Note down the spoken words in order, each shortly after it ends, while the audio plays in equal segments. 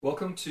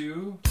Welcome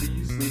to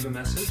Please Leave a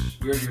Message.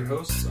 We are your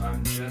hosts.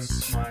 I'm Jess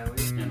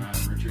Smiley. And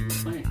I'm Richard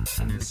McLean.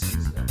 And this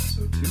is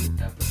episode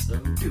 2.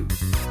 Episode 2.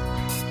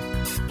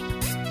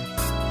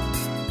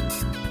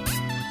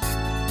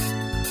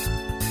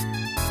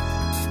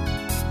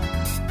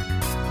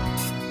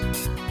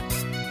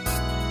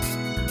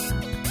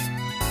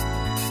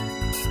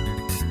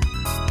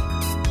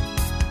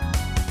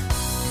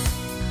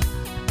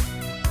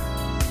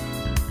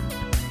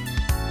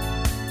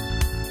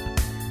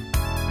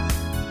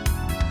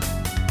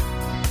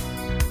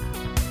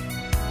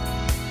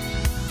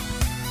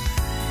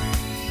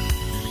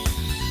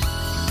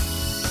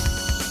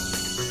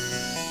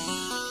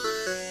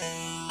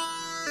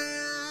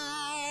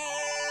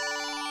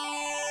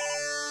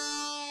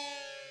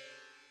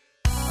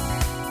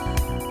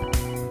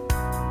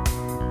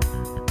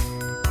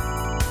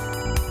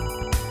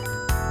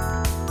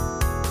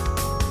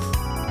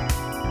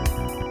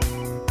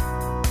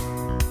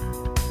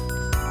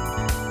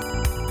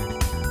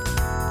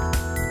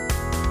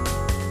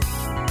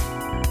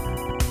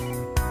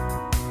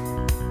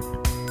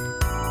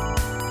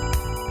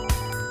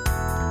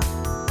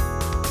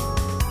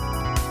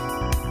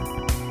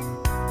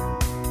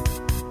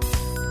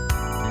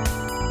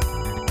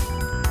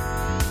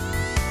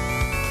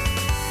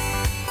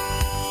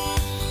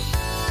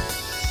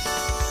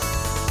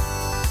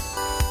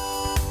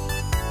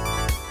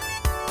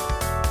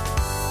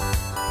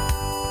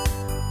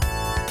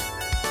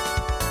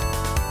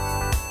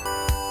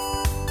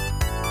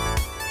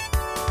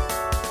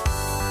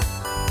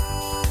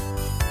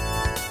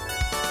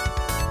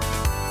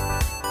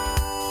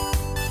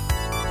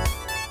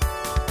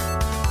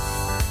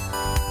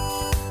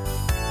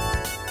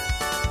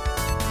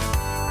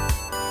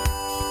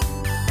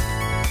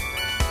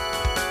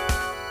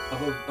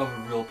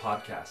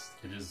 Podcast.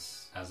 It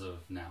is as of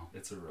now.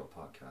 It's a real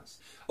podcast.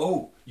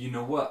 Oh, you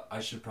know what? I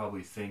should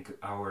probably thank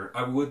I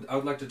would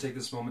like to take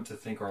this moment to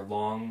thank our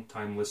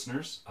long-time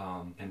listeners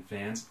and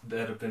fans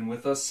that have been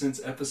with us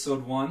since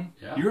episode 1.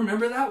 Yeah. You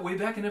remember that? Way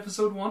back in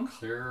episode 1?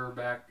 Clear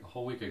back a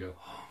whole week ago.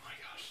 Oh my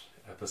gosh.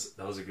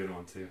 That was a good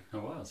one too. It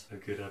was. A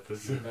good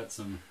episode.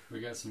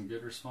 We got some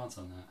good response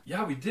on that.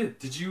 Yeah, we did.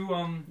 Did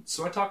you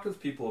so I talked with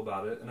people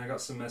about it and I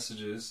got some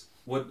messages.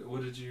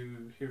 What did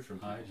you hear from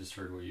people? I just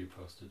heard what you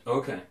posted.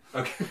 Okay.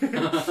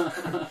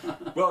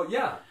 Well,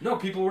 yeah. No,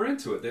 people were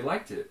into it. They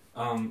liked it.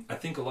 I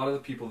think a lot of the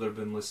people that have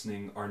been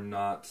listening are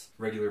not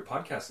regular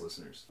podcast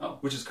listeners. Oh.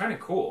 Which is kind of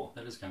cool.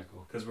 That is kind of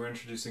cool. Because we're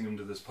introducing them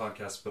to this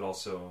podcast, but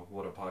also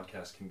what a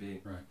podcast can be.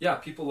 Right. Yeah,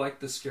 people like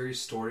the scary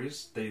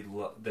stories. They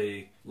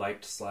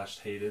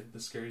liked/hated the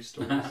scary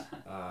stories.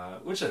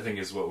 Which I think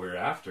is what we're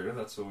after.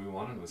 That's what we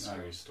wanted with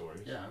scary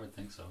stories. Yeah, I would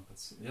think so.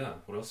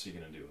 What else are you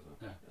going to do with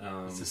them?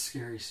 Yeah. It's a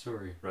scary story.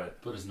 Right.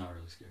 But it's not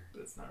really scary.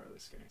 It's not really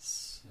scary.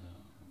 So...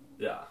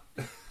 Yeah.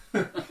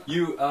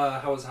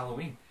 How was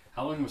Halloween?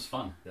 Halloween was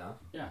fun. Yeah?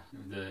 Yeah.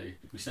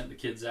 We sent the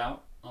kids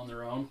out on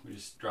their own. We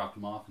just dropped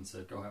them off and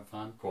said, go have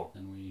fun. Cool.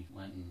 And we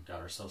went and got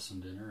ourselves some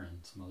dinner and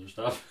some other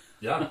stuff.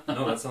 Yeah.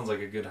 No, that sounds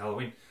like a good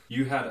Halloween.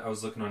 I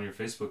was looking on your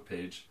Facebook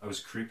page. I was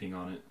creeping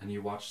on it. And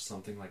you watched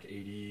something like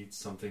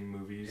 80-something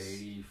movies.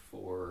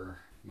 84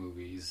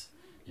 movies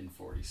in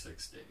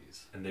 46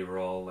 days. And they were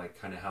all like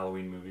kind of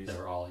Halloween movies? They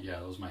were all, yeah,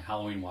 that was my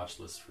Halloween watch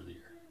list for the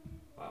year.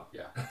 Wow.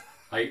 Yeah.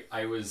 I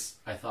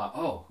thought,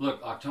 oh,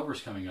 look, October's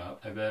coming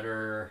up. I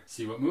better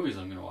see what movies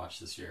I'm going to watch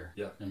this year.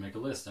 Yeah. And make a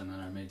list. And then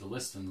I made the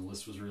list, and the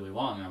list was really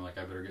long. And I'm like,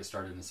 I better get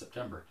started in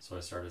September. So I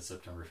started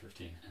September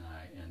 15, and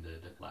I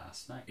ended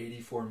last night.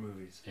 84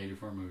 movies.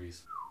 84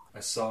 movies. I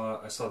saw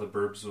The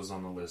Burbs was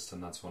on the list,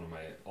 and that's one of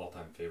my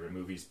all-time favorite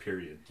movies,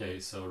 period.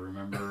 Okay, so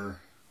remember...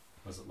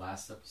 Was it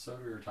last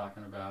episode we were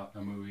talking about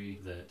a movie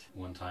that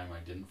one time I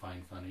didn't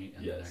find funny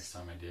and yes. the next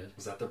time I did?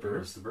 Was that The Burbs? It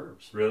was The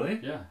Burbs. Really?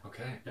 Yeah.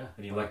 Okay. Yeah.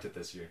 And you liked it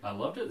this year? I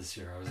loved it this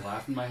year. I was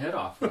laughing my head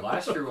off.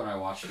 Last year when I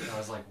watched it, I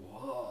was like,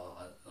 whoa.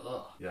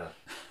 Ugh. Yeah.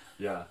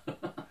 Yeah.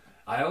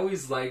 I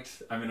always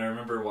liked, I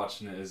remember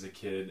watching it as a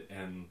kid,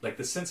 and like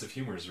the sense of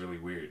humor is really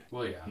weird.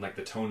 Well, yeah. And like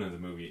the tone of the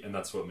movie, and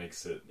that's what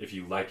makes it, if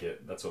you like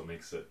it, that's what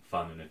makes it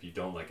fun, and if you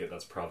don't like it,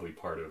 that's probably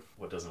part of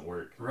what doesn't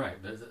work. Right,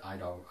 but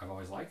I've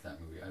always liked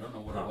that movie. I don't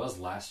know what it was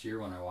last year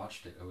when I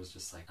watched it. It was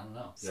just like, I don't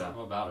know,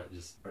 something about it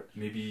just... Or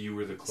maybe you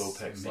were the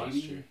Klopex last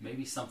year.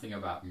 Maybe something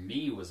about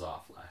me was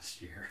off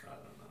last year.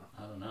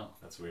 I don't know. know.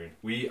 That's weird.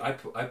 I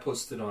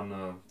posted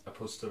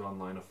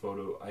online a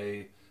photo.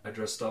 I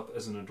dressed up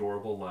as an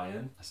adorable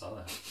lion. I saw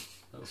that.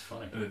 That was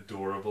funny. An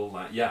adorable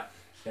lion. Yeah.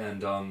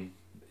 And and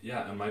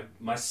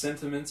my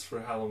sentiments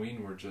for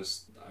Halloween were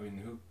just,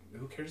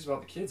 who cares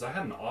about the kids? I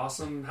had an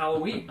awesome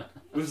Halloween.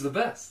 It was the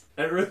best.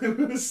 It really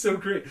was so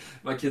great.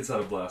 My kids had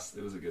a blast.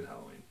 It was a good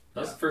Halloween.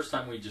 That's the first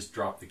time we just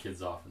dropped the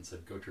kids off and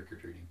said, go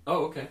trick-or-treating.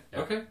 Oh, okay. Yeah.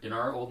 Okay. In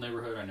our old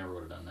neighborhood, I never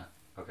would have done that.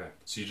 Okay.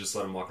 So you just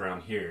let them walk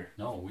around here?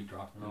 No, we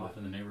dropped them off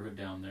in the neighborhood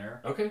down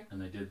there. Okay.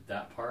 And they did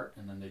that part,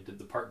 and then they did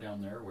the part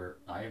down there where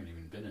I haven't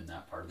even been in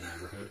that part of the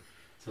neighborhood.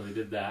 So they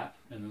did that,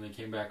 and then they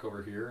came back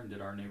over here and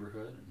did our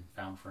neighborhood and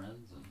found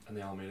friends. And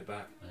they all made it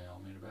back? They all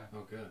made it back.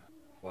 Oh, good.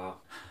 Wow.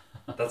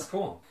 That's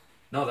cool.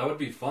 No, that would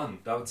be fun.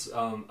 That was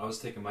I was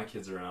taking my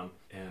kids around,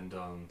 and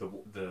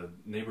the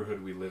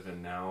neighborhood we live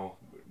in now,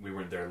 we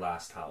were there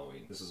last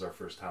Halloween. This is our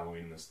first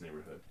Halloween in this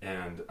neighborhood,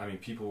 and I mean,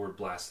 people were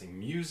blasting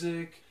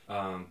music.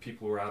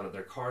 People were out of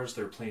their cars.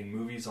 They were playing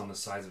movies on the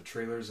sides of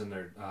trailers in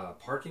their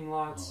parking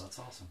lots. Oh, that's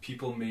awesome.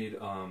 People made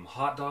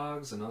hot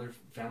dogs. Another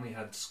family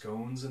had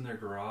scones in their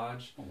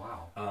garage. Oh,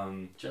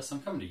 wow. Jess,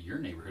 I'm coming to your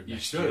neighborhood You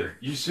next should. year.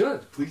 You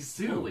should. Please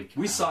do. Holy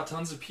cow. We saw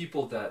tons of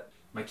people that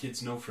my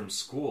kids know from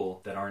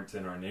school that aren't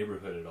in our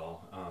neighborhood at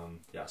all.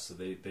 So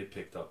they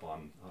picked up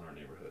on our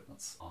neighborhood.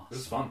 That's awesome. It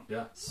was fun.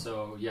 Yeah.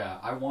 So, yeah,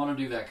 I want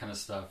to do that kind of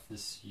stuff.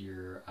 This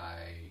year,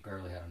 I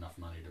barely had enough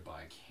money to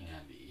buy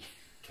candy.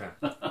 Okay.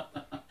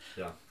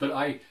 Yeah. But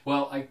I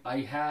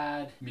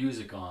had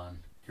music on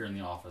here in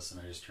the office, and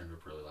I just turned it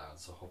up really loud,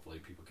 so hopefully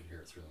people could hear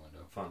it through the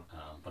window. Fun.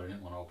 But I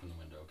didn't want to open the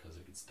window because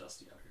it gets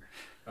dusty out here.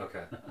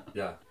 Okay.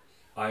 Yeah.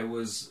 I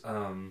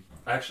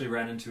actually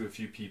ran into a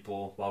few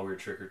people while we were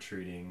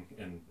trick-or-treating,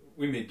 and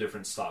we made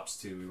different stops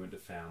too. We went to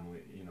family,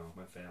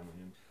 my family,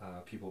 and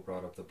people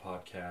brought up the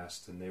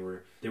podcast, and they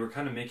were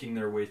kind of making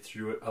their way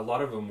through it. A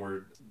lot of them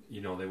were,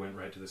 they went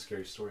right to the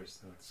scary stories.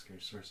 They like the scary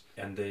stories,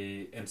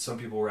 and some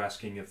people were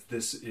asking if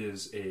this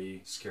is a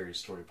scary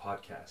story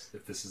podcast,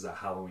 if this is a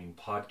Halloween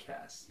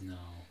podcast. No,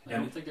 I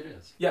don't think it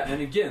is. Yeah,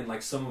 and again,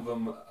 like some of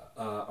them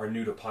are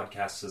new to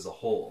podcasts as a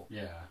whole.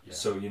 Yeah.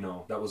 So,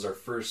 that was our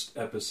first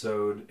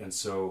episode, and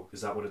so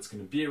is that what it's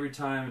going to be every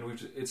time?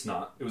 And it's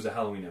not. It was a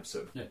Halloween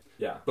episode.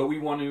 Yeah. But we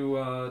want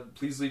to,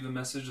 please leave a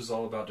message. It's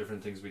all about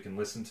different things we can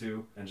listen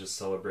to, and just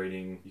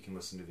celebrating. You can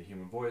listen to the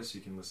human voice,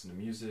 you can listen to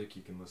music,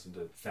 you can listen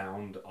to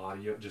found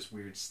audio, just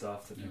weird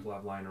stuff that people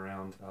have lying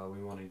around.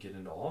 We want to get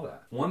into all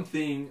that. One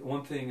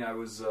thing I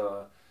was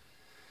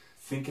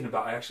thinking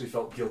about, I actually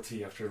felt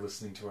guilty after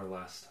listening to our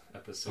last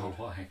episode. Oh,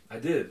 why? I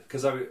did,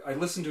 because I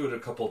listened to it a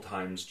couple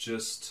times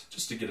just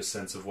to get a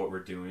sense of what we're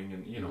doing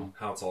and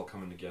how it's all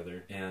coming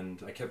together.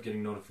 And I kept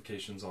getting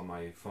notifications on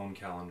my phone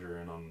calendar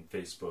and on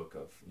Facebook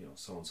of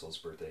so and so's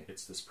birthday.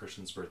 It's this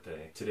person's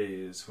birthday. Today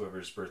is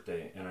whoever's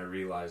birthday, and I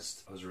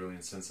realized I was really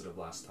insensitive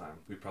last time.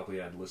 We probably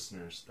had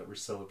listeners that were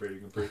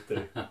celebrating a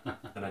birthday,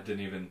 and I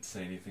didn't even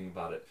say anything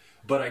about it.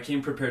 But I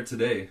came prepared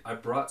today. I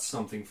brought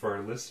something for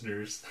our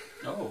listeners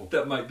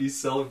that might be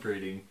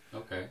celebrating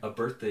a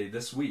birthday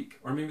this week,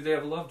 or maybe they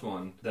have a loved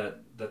one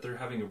that they're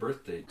having a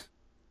birthday.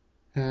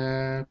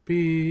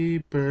 Happy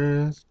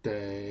birthday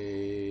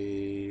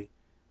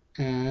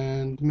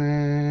and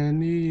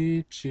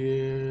many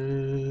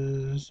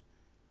cheers.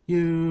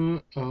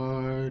 You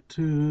are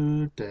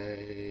today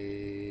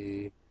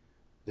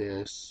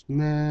this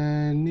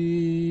many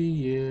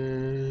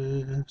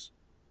years.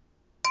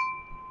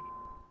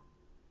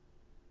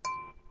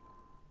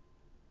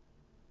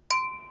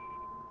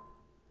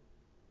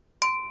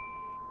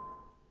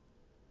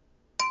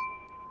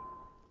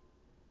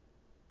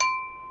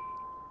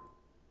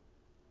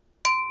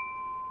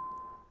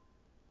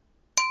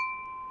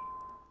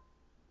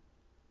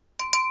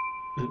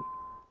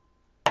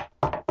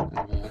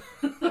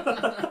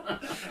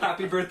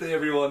 Happy birthday,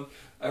 everyone.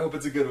 I hope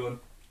it's a good one.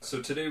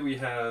 So today we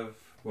have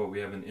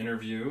an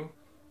interview.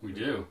 We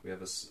do. We have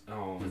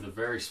with a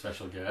very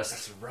special guest.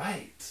 That's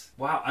right.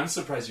 Wow, I'm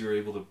surprised you were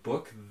able to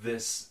book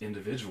this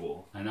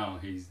individual. I know,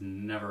 he's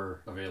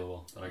never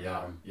available, but I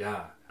got him.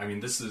 Yeah. I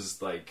mean, this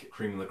is like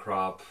cream of the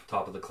crop,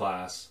 top of the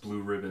class,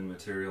 blue ribbon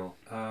material.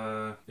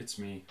 It's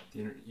me.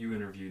 You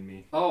interviewed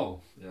me. Oh,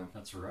 yeah.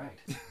 That's right.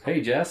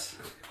 Hey, Jess.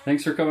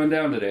 Thanks for coming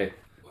down today.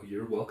 Oh,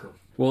 you're welcome.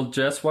 Well,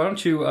 Jess, why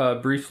don't you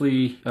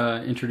briefly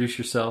introduce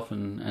yourself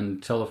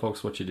and tell the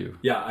folks what you do?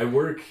 Yeah, I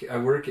work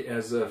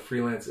as a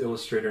freelance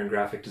illustrator and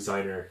graphic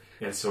designer,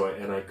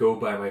 and I go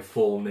by my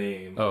full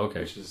name. Oh,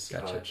 okay. Which is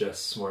Gotcha. Jess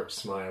Smart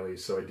Smiley.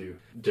 So I do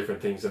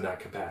different things in that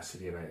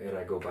capacity, and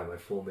I go by my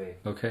full name.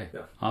 Okay.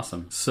 Yeah.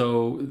 Awesome.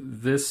 So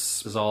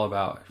this is all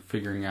about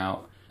figuring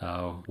out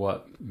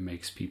what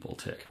makes people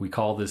tick. We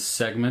call this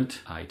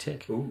segment I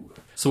Tick. Ooh.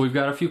 So we've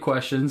got a few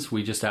questions.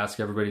 We just ask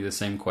everybody the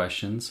same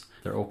questions.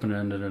 They're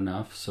open-ended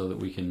enough so that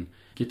we can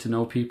get to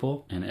know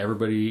people, and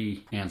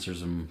everybody answers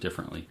them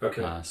differently.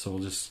 Okay. So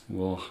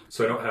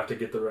So I don't have to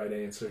get the right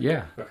answer.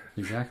 Yeah. Okay.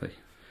 Exactly.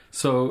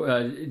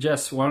 So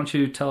Jess, why don't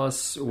you tell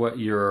us what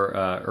your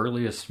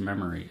earliest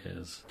memory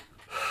is?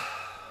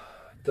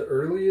 The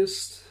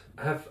earliest,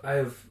 I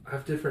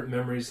have different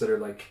memories that are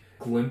like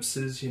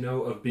glimpses,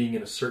 of being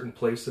in a certain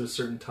place at a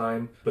certain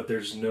time, but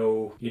there's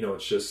no,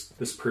 it's just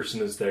this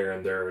person is there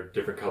and there are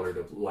different colored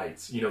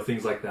lights,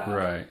 things like that.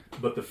 Right.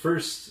 But the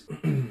first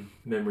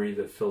memory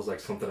that feels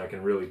like something I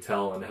can really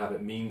tell and have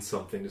it mean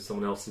something to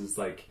someone else is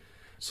like,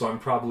 so I'm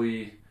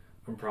probably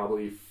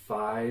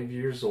 5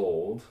 years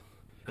old,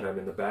 and I'm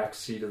in the back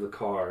seat of the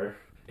car,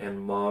 and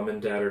Mom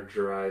and Dad are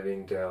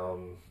driving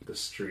down the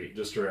street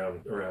just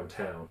around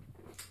town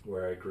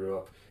where I grew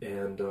up,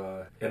 and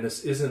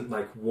this isn't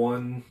like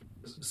one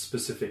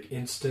specific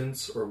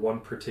instance or one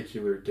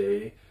particular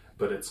day,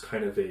 but it's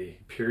kind of a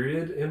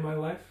period in my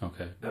life.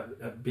 Okay.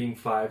 At being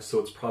 5, so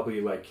it's probably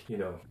like, you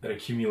know, an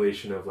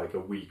accumulation of like a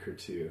week or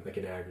two, like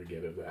an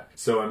aggregate of that.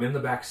 So I'm in the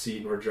back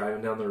seat and we're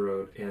driving down the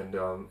road, and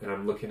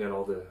I'm looking at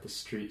all the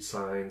street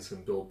signs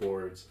and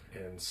billboards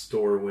and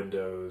store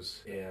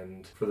windows,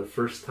 and for the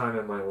first time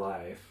in my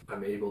life,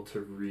 I'm able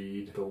to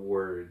read the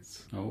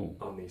words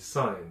on these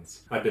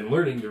signs. I've been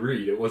learning to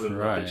read. It wasn't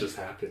like it just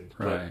happened.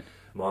 Right.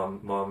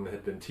 But mom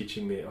had been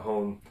teaching me at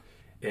home.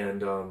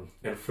 And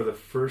for the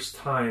first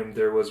time,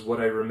 there was what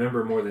I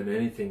remember more than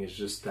anything is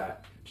just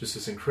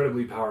this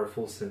incredibly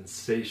powerful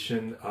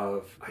sensation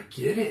of, I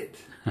get it.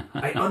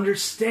 I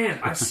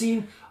understand. I've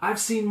seen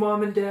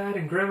mom and dad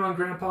and grandma and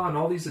grandpa and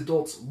all these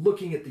adults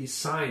looking at these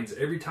signs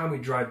every time we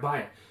drive by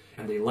it,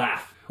 and they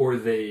laugh. Or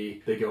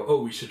they go,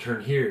 oh, we should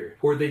turn here.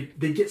 Or they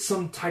get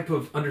some type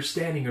of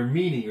understanding or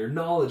meaning or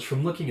knowledge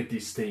from looking at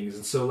these things.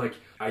 And so, like,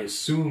 I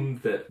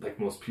assumed that, like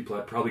most people,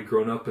 I'd probably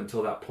grown up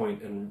until that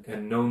point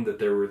and known that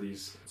there were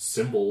these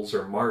symbols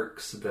or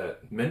marks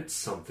that meant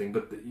something,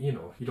 but, you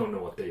know, you don't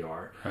know what they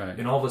are. Right.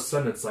 And all of a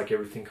sudden, it's like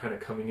everything kind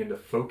of coming into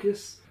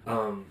focus.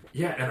 And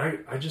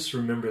I just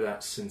remember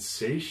that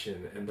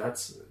sensation, and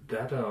that's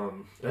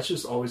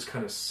just always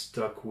kind of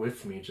stuck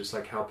with me, just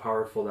like how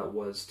powerful that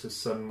was to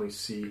suddenly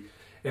see.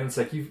 And it's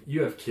like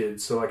you have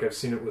kids, so like I've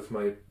seen it with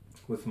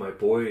my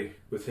boy,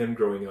 with him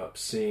growing up,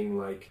 seeing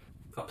like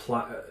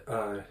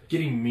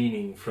getting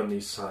meaning from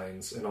these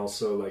signs, and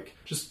also like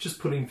just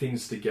putting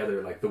things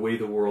together, like the way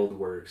the world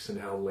works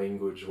and how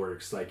language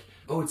works. Like,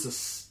 oh, it's a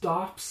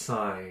stop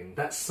sign.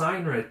 That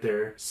sign right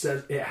there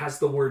says, it has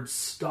the word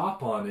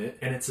stop on it,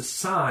 and it's a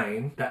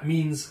sign that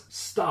means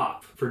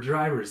stop for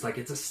drivers. Like,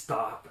 it's a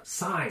stop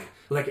sign.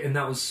 Like, and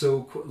that was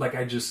so cool. Like,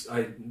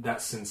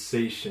 that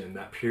sensation,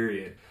 that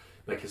period,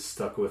 like, has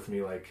stuck with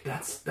me. Like,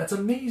 that's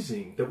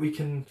amazing that we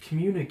can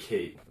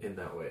communicate in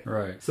that way.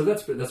 Right. So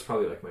that's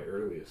probably like my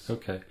earliest.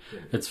 Okay.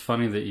 It's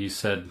funny that you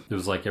said it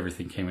was like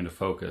everything came into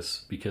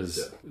focus,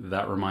 because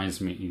that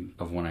reminds me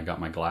of when I got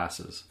my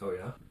glasses. Oh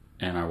yeah.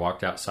 And I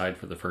walked outside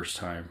for the first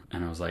time,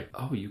 and I was like,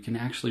 oh, you can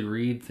actually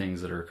read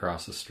things that are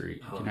across the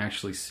street. You can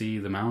actually see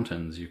the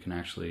mountains. You can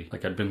actually,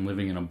 like, I'd been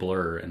living in a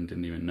blur and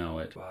didn't even know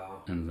it.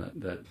 Wow. And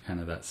that kind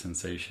of that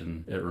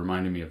sensation, it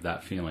reminded me of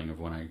that feeling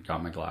of when I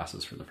got my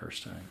glasses for the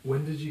first time.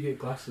 When did you get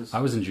glasses? I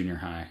was in junior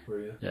high.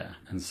 Were you? Yeah.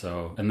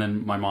 And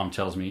then my mom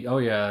tells me, oh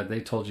yeah, they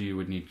told you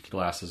would need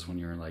glasses when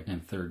you were like in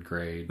 3rd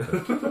grade.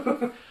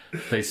 But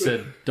they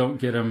said, don't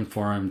get him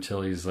for him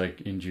till he's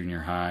like in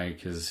junior high,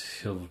 because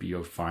he'll be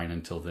fine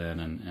until then,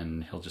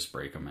 and he'll just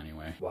break them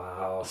anyway.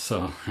 Wow.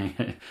 So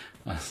I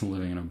was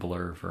living in a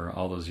blur for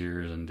all those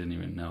years and didn't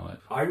even know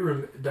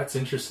it. That's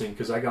interesting,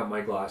 because I got my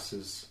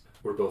glasses.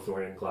 We're both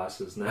wearing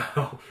glasses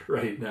now,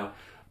 right now.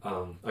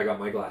 I got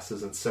my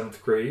glasses in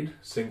 7th grade,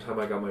 same time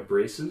I got my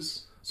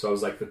braces. So I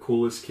was like the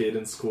coolest kid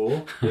in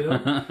school, you know?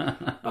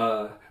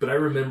 But I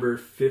remember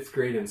 5th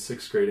grade and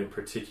 6th grade in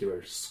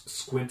particular,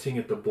 squinting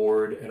at the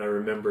board. And I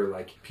remember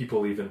like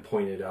people even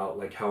pointed out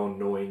like how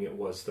annoying it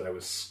was that I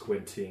was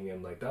squinting,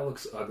 and like, that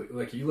looks ugly.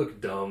 Like, you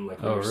look dumb.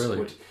 Like, when oh, you're really?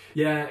 squinting.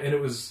 Yeah. And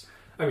it was,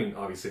 I mean,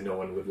 obviously no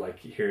one would like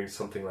hearing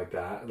something like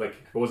that. Like,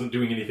 I wasn't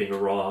doing anything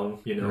wrong,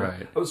 you know?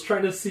 Right. I was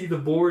trying to see the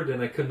board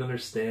and I couldn't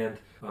understand.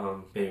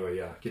 Anyway,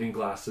 yeah, getting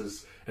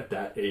glasses at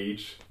that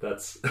age,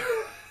 that's...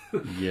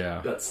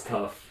 Yeah. That's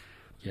tough.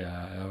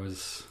 Yeah, I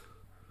was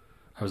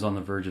on the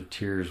verge of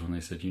tears when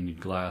they said you need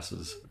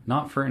glasses.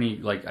 Not for any,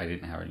 like, I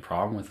didn't have any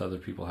problem with other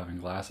people having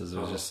glasses. It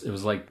was it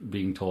was like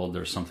being told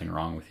there's something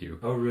wrong with you.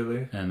 Oh,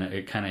 really? And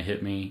it kind of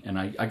hit me, and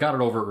I got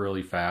it over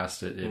really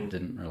fast. It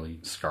didn't really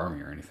scar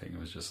me or anything. It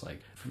was just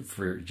like,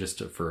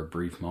 for a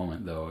brief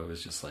moment, though, it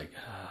was just like...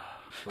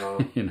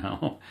 you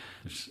know,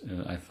 which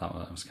I thought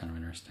that was kind of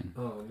interesting.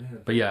 Oh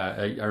man! But yeah,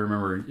 I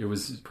remember it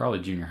was probably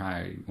junior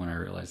high when I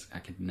realized I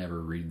could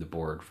never read the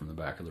board from the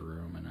back of the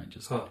room, and I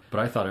just. But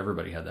I thought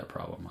everybody had that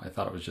problem. I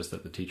thought it was just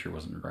that the teacher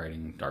wasn't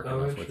writing dark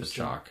enough with the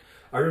chalk.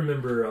 I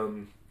remember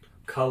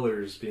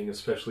colors being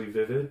especially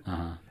vivid,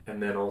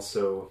 and then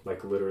also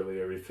like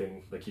literally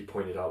everything, like you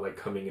pointed out, like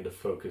coming into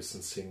focus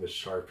and seeing the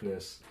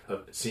sharpness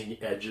of seeing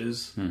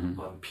edges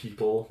on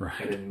people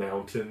and in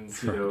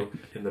mountains, you know,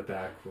 in the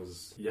back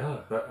was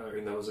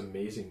that was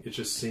amazing. It's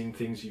just seeing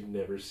things you've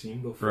never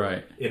seen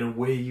before, in a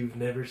way you've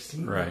never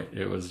seen. Right.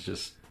 It was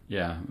just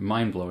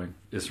mind blowing.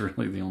 It's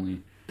really the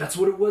only. That's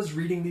what it was,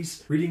 reading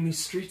these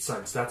street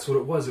signs. That's what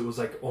it was. It was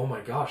like, oh my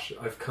gosh,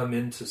 I've come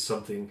into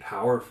something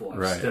powerful.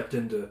 I've stepped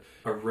into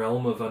a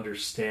realm of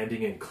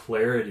understanding and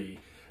clarity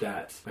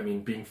that, I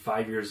mean, being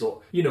 5 years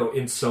old, you know,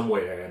 in some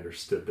way I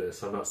understood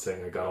this. I'm not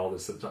saying I got all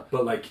this at the time,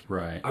 but like,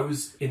 I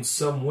was in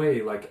some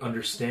way like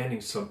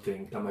understanding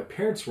something that my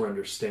parents were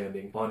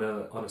understanding on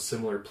a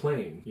similar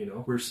plane, you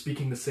know? We're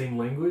speaking the same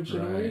language in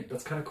a way.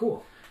 That's kind of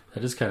cool.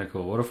 That is kind of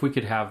cool. What if we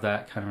could have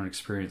that kind of an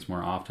experience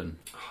more often?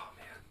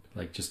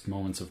 Like just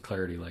moments of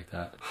clarity like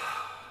that.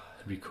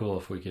 It'd be cool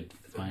if we could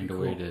find a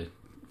way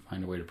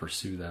to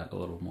pursue that a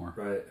little more.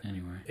 Right.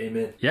 Anyway.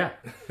 Amen. Yeah.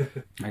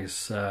 I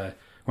guess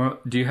Well,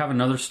 do you have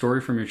another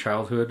story from your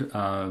childhood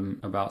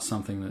about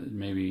something that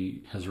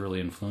maybe has really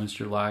influenced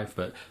your life,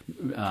 but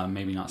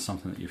maybe not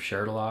something that you've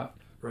shared a lot?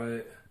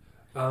 Right.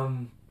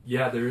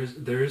 Yeah,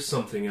 there is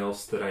something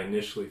else that I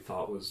initially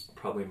thought was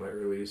probably my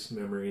earliest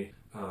memory,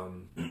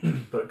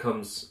 but it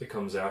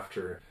comes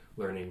after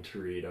learning to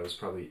read. I was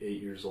probably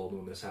 8 years old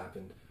when this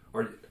happened.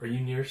 Are you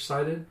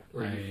nearsighted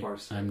or are you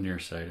farsighted? I'm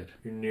nearsighted.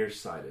 You're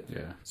nearsighted.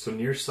 Yeah. So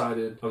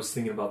nearsighted, I was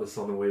thinking about this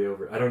on the way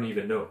over. I don't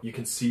even know. You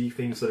can see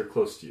things that are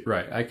close to you.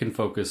 Right. I can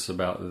focus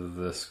about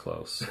this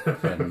close.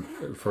 And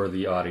for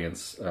the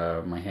audience,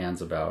 my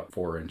hand's about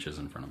 4 inches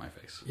in front of my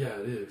face. Yeah,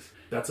 it is.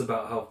 That's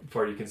about how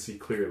far you can see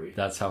clearly.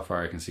 That's how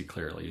far I can see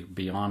clearly.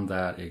 Beyond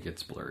that, it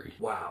gets blurry.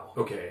 Wow.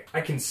 Okay.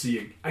 I can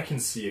see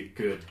a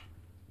good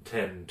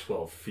 10,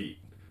 12 feet.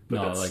 But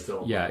No, that's like,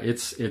 still... yeah,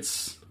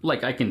 it's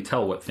like I can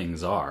tell what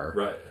things are.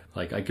 Right.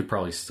 Like I could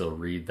probably still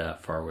read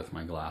that far with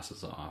my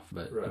glasses off,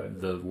 but Right.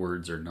 the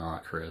words are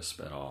not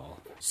crisp at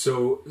all.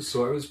 So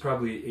I was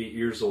probably 8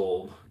 years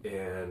old,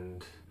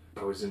 and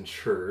I was in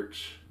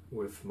church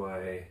with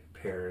my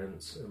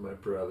parents and my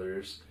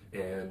brothers,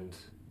 and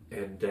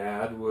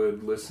Dad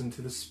would listen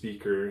to the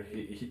speaker.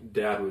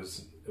 Dad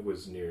was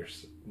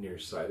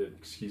nearsighted,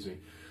 excuse me,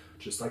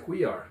 just like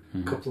we are,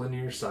 a couple of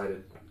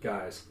nearsighted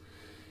guys,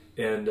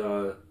 and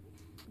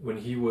when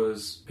he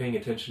was paying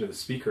attention to the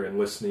speaker and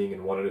listening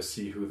and wanted to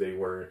see who they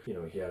were,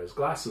 he had his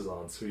glasses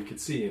on so he could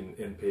see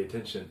and pay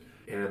attention.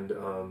 And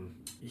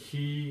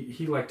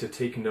he liked to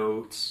take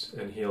notes,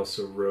 and he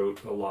also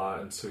wrote a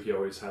lot, and so he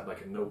always had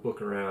like a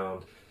notebook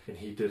around, and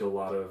he did a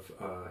lot of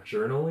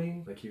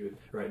journaling. Like he would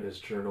write in his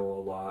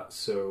journal a lot.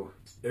 So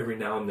every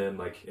now and then,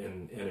 like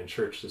in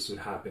church, this would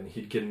happen.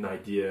 He'd get an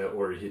idea,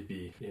 or he'd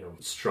be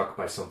struck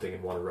by something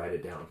and want to write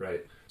it down,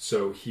 right?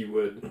 So he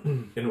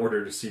would, in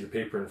order to see the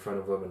paper in front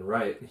of him and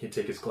write, he'd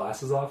take his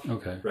glasses off.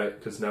 Okay. Right?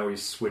 Because now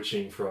he's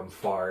switching from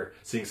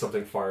seeing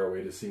something far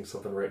away to seeing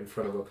something right in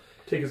front of him.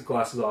 Take his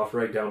glasses off,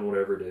 write down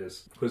whatever it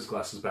is, put his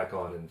glasses back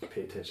on, and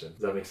pay attention.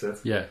 Does that make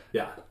sense? Yeah.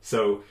 Yeah.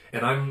 So,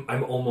 and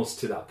I'm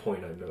almost to that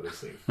point, I'm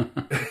noticing.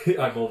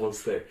 I'm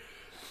almost there.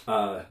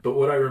 But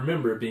what I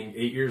remember being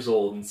 8 years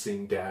old and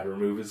seeing Dad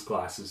remove his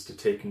glasses to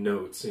take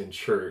notes in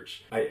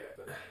church,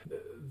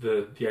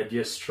 the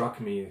idea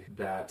struck me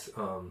that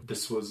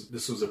this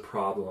was a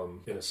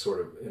problem in a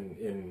sort of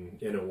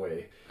in a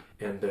way,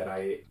 and that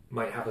I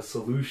might have a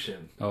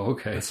solution. Oh,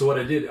 okay. And so what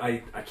I did,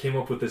 I came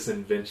up with this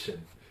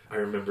invention. I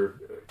remember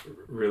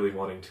really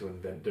wanting to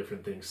invent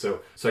different things.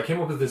 So I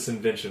came up with this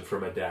invention for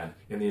my dad.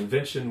 And the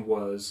invention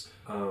was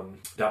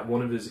that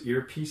one of his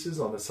earpieces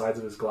on the sides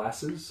of his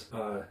glasses,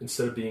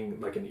 instead of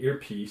being like an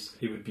earpiece,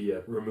 it would be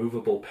a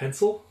removable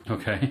pencil.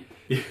 Okay.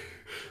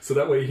 So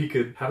that way he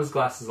could have his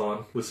glasses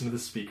on, listen to the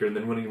speaker, and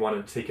then when he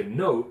wanted to take a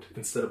note,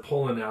 instead of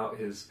pulling out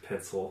his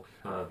pencil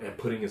and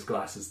putting his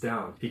glasses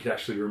down, he could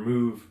actually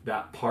remove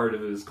that part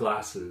of his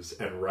glasses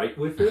and write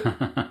with it,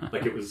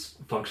 like it was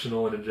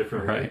functional in a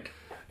different way. Right.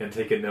 And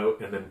take a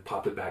note and then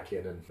pop it back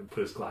in and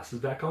put his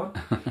glasses back on.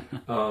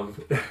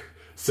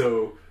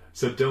 So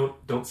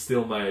don't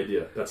steal my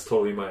idea. That's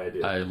totally my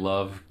idea. I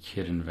love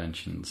kid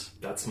inventions.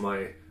 That's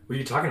my... What are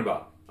you talking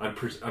about?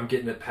 I'm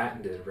getting it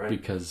patented, right?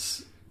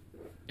 Because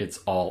it's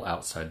all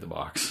outside the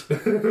box.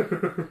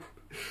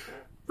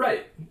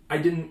 Right. I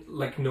didn't...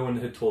 no one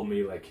had told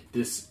me,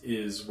 this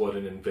is what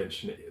an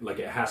invention...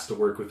 it has to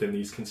work within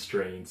these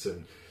constraints,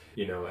 and...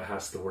 it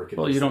has to work.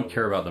 Well, you don't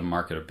care about the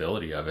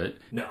marketability of it.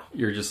 No.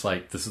 You're just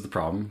like, this is the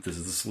problem. This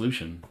is the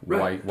solution.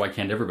 Right. Why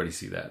can't everybody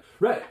see that?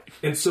 Right.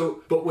 And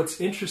so, but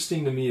what's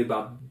interesting to me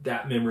about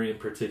that memory in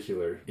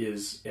particular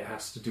is it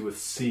has to do with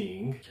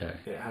seeing. Okay.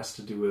 It has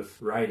to do with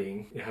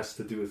writing. It has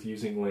to do with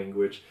using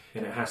language.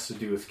 And it has to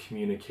do with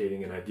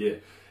communicating an idea.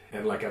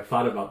 And I've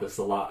thought about this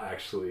a lot,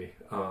 actually.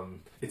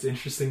 It's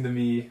interesting to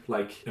me,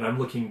 and I'm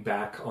looking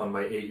back on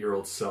my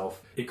 8-year-old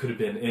self. It could have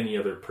been any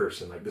other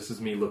person. This is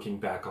me looking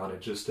back on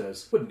it just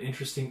as, what an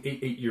interesting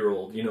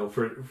 8-year-old,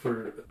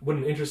 for what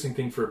an interesting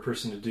thing for a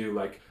person to do.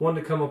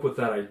 Wanted to come up with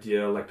that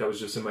idea, that was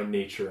just in my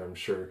nature, I'm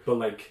sure.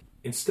 But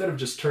instead of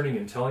just turning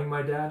and telling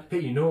my dad,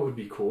 hey, what would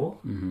be cool?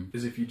 Mm-hmm.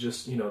 Is if you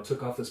just,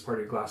 took off this part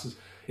of your glasses.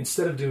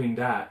 Instead of doing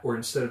that, or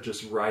instead of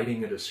just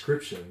writing a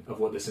description of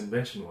what this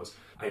invention was,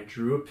 I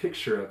drew a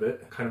picture of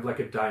it, kind of like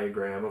a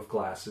diagram of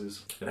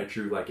glasses, and I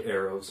drew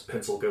arrows,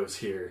 pencil goes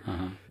here,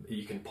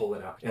 you can pull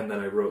it out. And then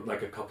I wrote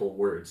a couple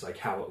words,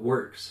 how it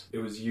works. It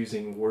was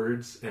using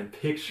words and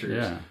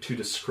pictures to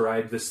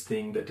describe this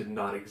thing that did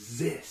not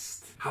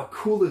exist. How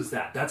cool is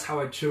that? That's how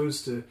I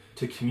chose to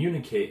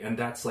communicate, and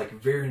that's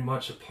very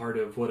much a part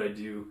of what I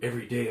do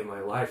every day of my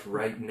life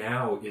right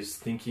now, is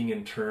thinking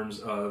in terms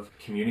of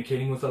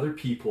communicating with other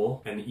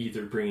people and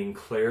either bringing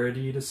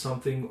clarity to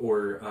something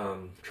or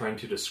trying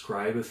to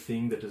describe a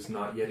thing that does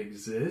not yet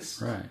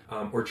exist, right.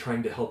 Or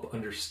trying to help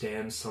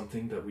understand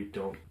something that we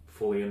don't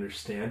fully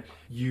understand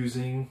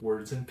using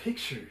words and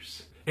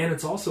pictures. And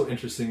it's also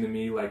interesting to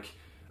me,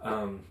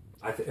 and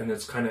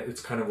it's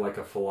kind of like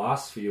a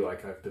philosophy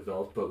I've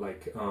developed, but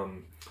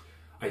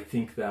I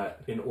think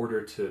that in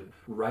order to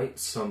write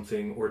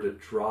something or to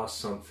draw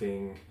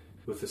something,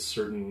 with a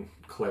certain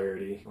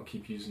clarity. I'll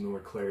keep using the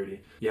word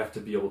clarity. You have to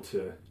be able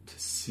to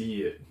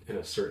see it in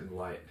a certain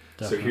light.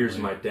 Definitely. So here's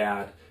my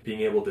dad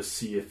being able to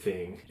see a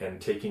thing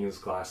and taking his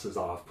glasses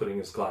off, putting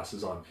his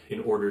glasses on in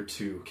order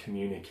to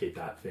communicate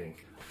that thing.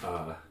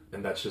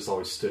 And that's just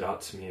always stood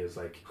out to me as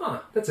like,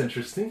 that's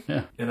interesting.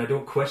 Yeah. And I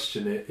don't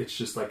question it. It's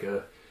just like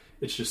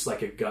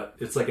a gut.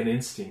 It's like an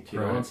instinct, you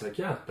know? Right. It's like,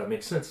 yeah, that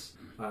makes sense.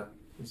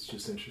 It's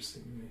just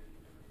interesting to me.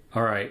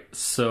 All right,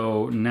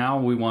 so now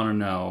we want to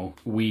know,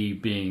 we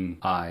being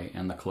I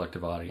and the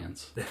collective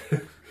audience,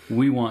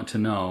 we want to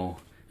know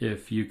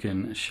if you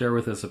can share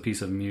with us a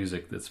piece of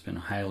music that's been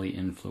highly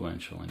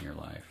influential in your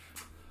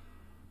life.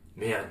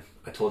 Man,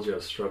 I told you I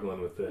was struggling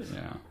with this.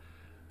 Yeah.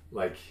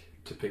 Like,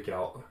 to pick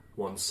out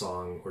one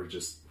song or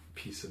just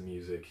piece of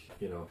music,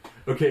 you know.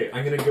 Okay,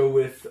 I'm going to go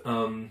with,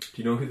 do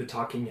you know who the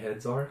Talking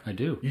Heads are? I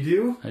do. You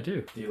do? I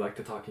do. Do you like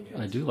the Talking Heads?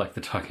 I do like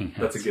the Talking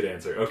Heads. That's a good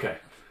answer. Okay,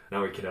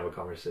 now we can have a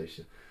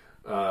conversation.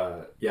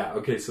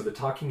 Okay, so the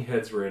Talking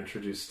Heads were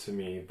introduced to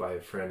me by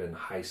a friend in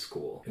high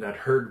school, and I'd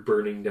heard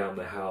Burning Down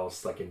the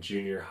House, like in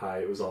junior high.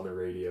 It was on the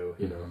radio,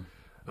 you know,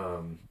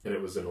 and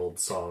it was an old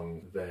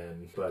song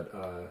then. But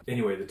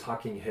anyway, the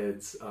Talking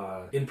Heads,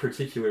 in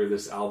particular,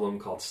 this album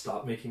called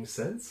Stop Making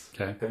Sense.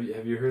 Okay.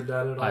 Have you heard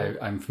that at all?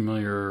 I'm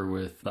familiar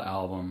with the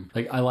album.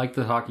 Like, I like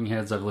the Talking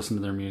Heads. I've listened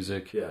to their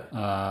music. Yeah.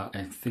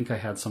 I think I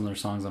had some of their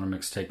songs on a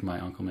mixtape my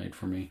uncle made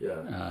for me.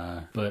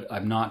 Yeah. But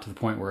I'm not to the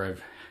point where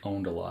I've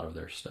owned a lot of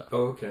their stuff.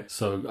 Oh, okay.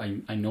 So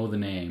I know the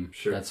name.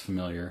 Sure. That's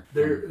familiar.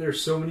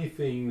 There's so many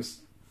things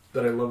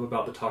that I love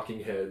about the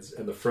Talking Heads,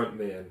 and the front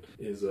man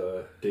is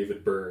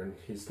David Byrne.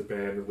 He's the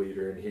band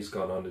leader, and he's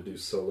gone on to do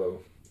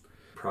solo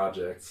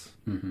projects.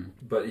 Mm-hmm.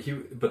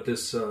 But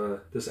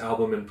this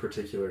album in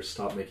particular,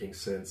 Stop Making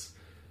Sense,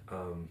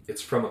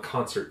 it's from a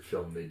concert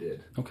film they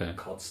did. Okay.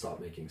 Called Stop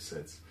Making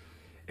Sense,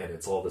 and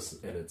it's all this,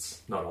 and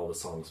it's not all the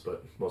songs,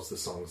 but most of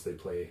the songs they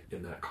play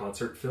in that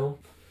concert film.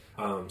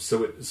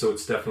 So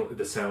it's definitely,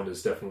 the sound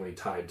is definitely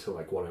tied to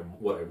like what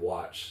I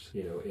watched,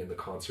 you know, in the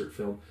concert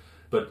film,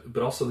 but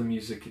also the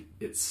music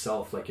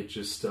itself, like it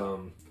just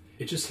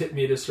hit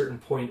me at a certain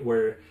point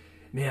where,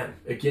 man,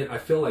 again, I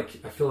feel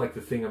like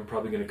the thing I'm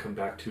probably going to come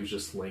back to is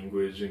just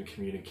language and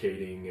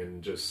communicating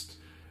and just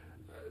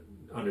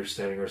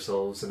understanding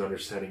ourselves and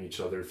understanding each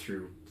other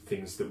through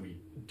things that we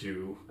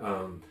do.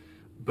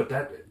 But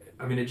that,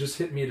 I mean, it just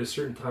hit me at a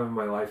certain time in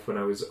my life when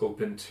I was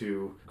open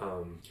to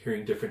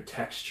hearing different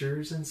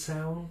textures and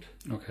sound.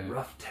 Okay.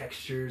 Rough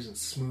textures and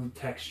smooth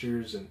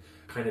textures and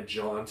kind of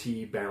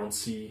jaunty,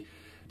 bouncy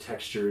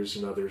textures,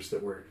 and others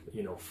that were,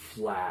 you know,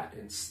 flat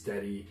and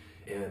steady,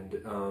 and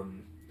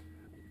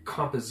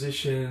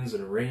compositions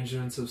and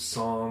arrangements of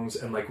songs,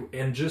 and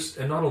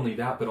not only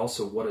that, but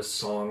also what a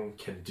song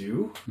can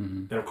do.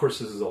 Mm-hmm. And of course,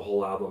 this is a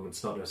whole album.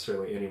 It's not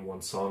necessarily any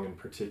one song in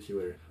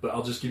particular, but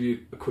I'll just give you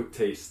a quick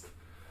taste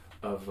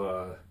of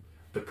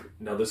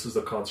now this is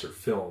the concert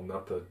film,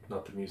 not the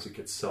music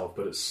itself,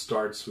 but it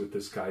starts with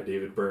this guy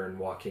David Byrne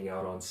walking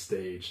out on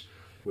stage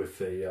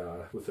with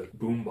a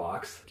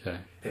boombox. Okay.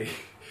 And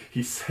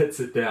he sets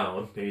it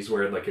down, and he's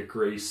wearing like a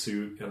gray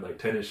suit and like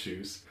tennis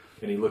shoes,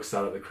 and he looks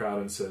out at the crowd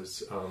and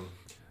says,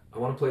 I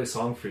want to play a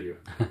song for you.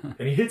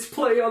 And he hits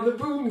play on the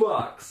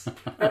boombox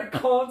at a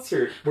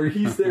concert where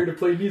he's there to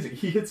play music.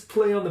 He hits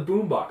play on the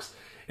boombox,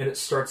 and it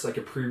starts like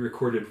a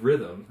pre-recorded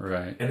rhythm.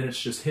 Right. And then it's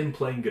just him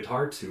playing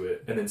guitar to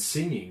it and then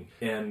singing.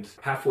 And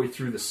halfway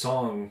through the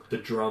song,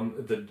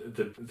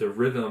 the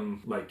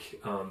rhythm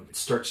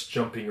starts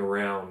jumping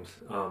around,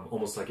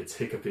 almost like it's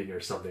hiccuping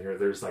or something, or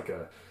there's like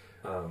a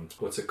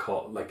what's it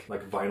called? Like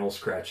vinyl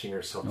scratching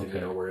or something, Okay.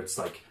 you know, where it's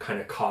like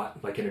kind of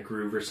caught like in a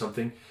groove or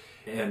something.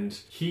 And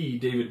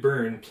David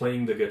Byrne,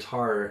 playing the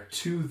guitar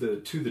to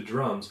the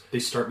drums, they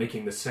start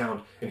making the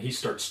sound, and he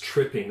starts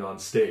tripping on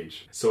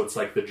stage. So it's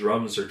like the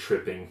drums are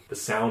tripping, the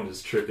sound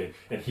is tripping,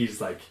 and he's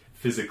like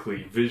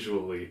physically,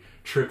 visually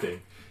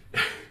tripping.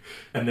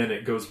 And then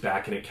it goes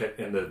back, and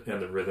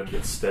the rhythm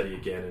gets steady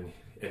again,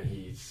 and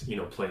he's, you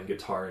know, playing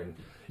guitar,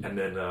 and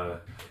then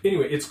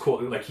anyway, it's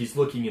cool. Like, he's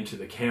looking into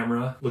the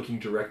camera, looking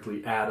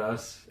directly at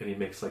us, and he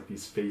makes like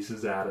these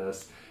faces at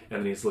us. And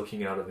then he's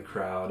looking out at the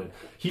crowd, and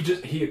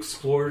he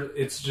explored.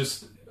 It's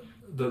just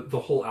the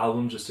whole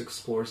album just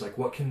explores like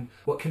what can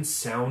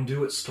sound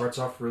do. It starts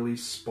off really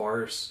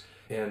sparse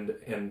and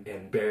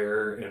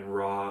bare and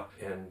raw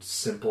and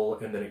simple,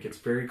 and then it gets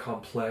very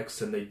complex,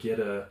 and they get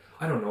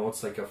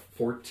it's like a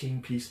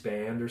 14-piece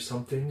band or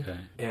something. Okay.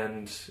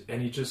 And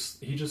he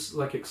just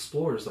like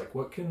explores like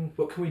what can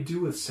we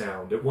do with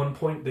sound. At one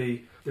point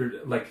they're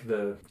like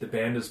the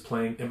band is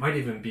playing, it might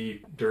even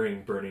be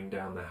during Burning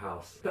Down the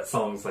House. That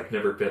song's like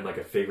never been like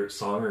a favorite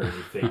song or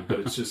anything, but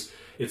it's just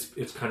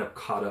it's kind of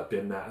caught up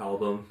in that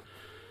album.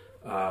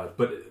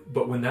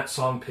 But when that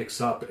song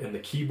picks up and the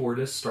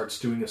keyboardist starts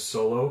doing a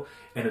solo,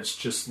 and it's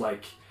just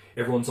like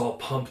everyone's all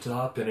pumped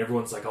up and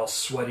everyone's like all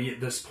sweaty at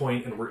this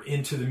point, and we're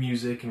into the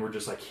music and we're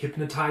just like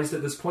hypnotized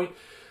at this point,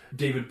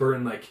 David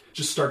Byrne like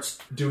just starts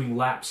doing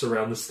laps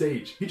around the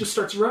stage. He just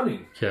starts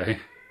running. Okay.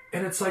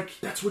 And it's like,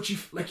 that's what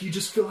you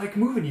just feel like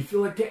moving. You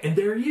feel like that. And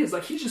there he is.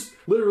 Like, he's just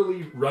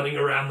literally running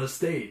around the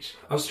stage.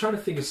 I was trying to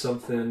think of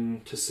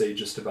something to say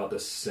just about the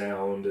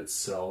sound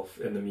itself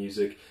and the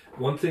music.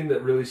 One thing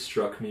that really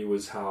struck me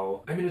was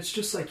how, I mean, it's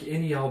just like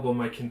any album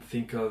I can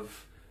think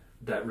of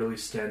that really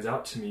stands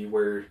out to me,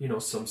 where, you know,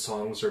 some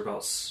songs are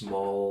about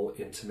small,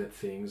 intimate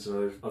things,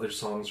 and other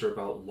songs are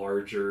about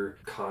larger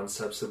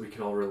concepts that we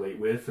can all relate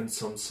with, and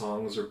some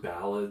songs are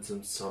ballads,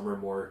 and some are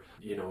more,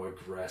 you know,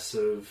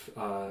 aggressive,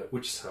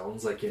 which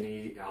sounds like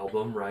any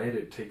album, right?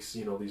 It takes,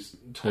 you know, these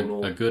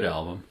tonal... A good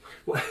album.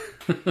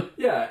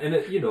 Yeah, and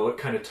it, you know, it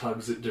kind of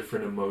tugs at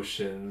different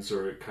emotions,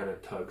 or it kind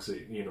of tugs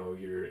at, you know,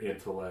 your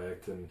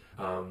intellect, and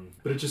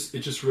but it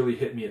just really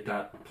hit me at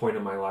that point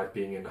in my life,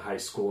 being in high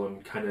school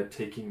and kind of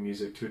taking music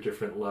to a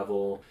different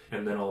level,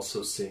 and then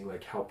also seeing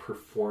like how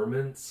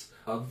performance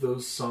of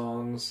those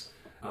songs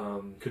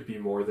could be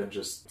more than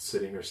just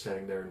sitting or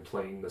standing there and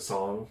playing the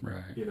song,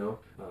 right? You know,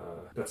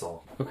 that's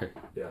all. Okay.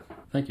 Yeah.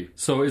 Thank you.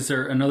 So, is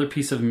there another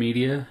piece of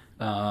media,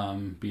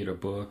 be it a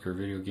book or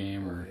video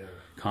game or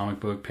comic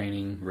book,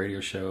 painting, radio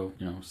show,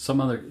 you know,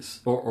 some other,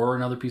 or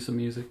another piece of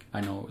music?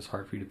 I know it was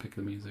hard for you to pick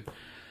the music.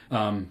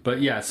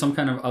 But yeah, some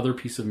kind of other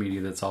piece of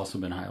media that's also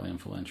been highly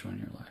influential in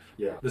your life.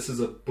 Yeah. This is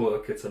a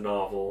book. It's a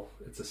novel.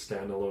 It's a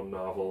standalone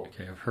novel.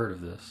 Okay, I've heard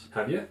of this.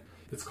 Have you?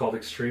 It's called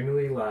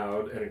Extremely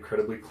Loud and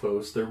Incredibly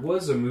Close. There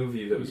was a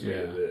movie that was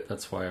made of it.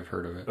 That's why I've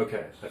heard of it.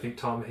 Okay. I think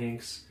Tom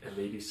Hanks and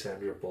maybe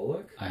Sandra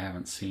Bullock. I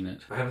haven't seen it.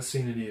 I haven't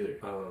seen it either.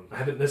 I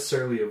haven't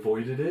necessarily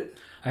avoided it.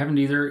 I haven't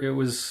either. It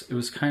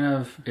was kind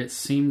of, it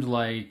seemed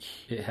like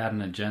it had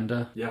an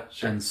agenda. Yeah,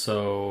 sure. And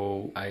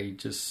so I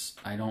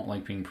don't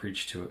like being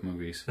preached to at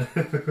movies.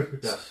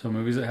 Yeah. So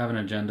movies that have an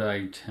agenda,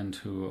 I tend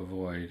to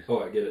avoid. Oh,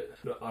 I get it.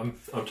 No, I'm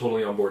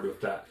totally on board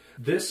with that.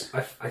 This,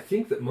 I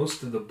think that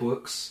most of the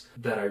books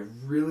that I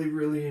really,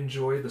 really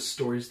enjoy, the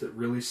stories that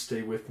really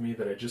stay with me,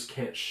 that I just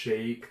can't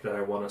shake, that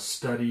I want to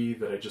study,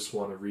 that I just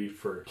want to read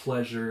for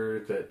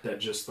pleasure, that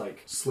just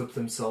like slip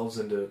themselves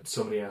into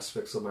so many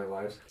aspects of my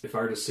life. If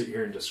I were to sit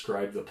here and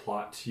describe the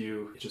plot to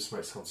you, it just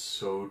might sound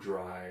so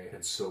dry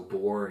and so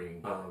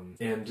boring.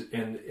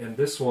 And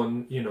this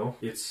one, you know,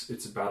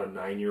 it's about a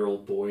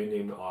 9-year-old boy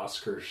named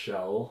Oscar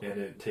Schell,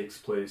 and it takes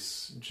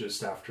place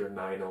just after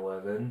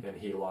 9/11, and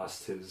he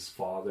lost his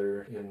father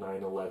in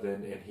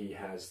 9/11, and he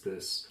has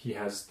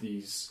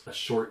a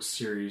short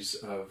series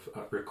of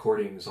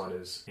recordings on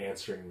his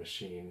answering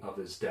machine of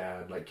his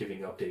dad, like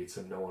giving updates,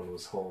 and no one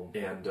was home.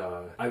 And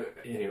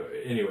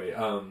anyway,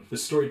 the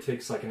story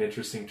takes like an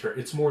interesting turn.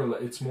 It's more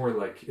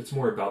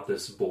about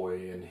this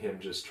boy and him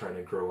just trying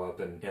to grow up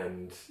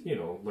and you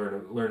know,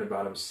 learn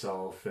about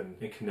himself and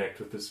connect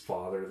with his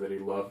father that he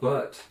loved.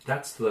 But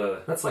that's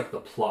like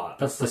the plot.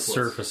 That's the like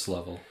surface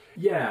level.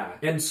 Yeah,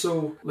 and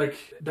so, like,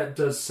 that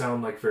does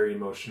sound, like, very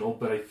emotional,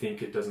 but I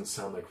think it doesn't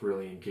sound, like,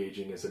 really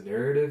engaging as a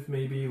narrative,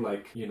 maybe.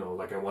 Like, you know,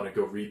 like, I want to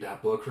go read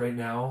that book right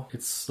now.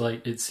 It's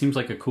like, it seems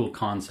like a cool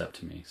concept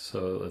to me.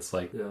 So it's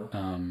like,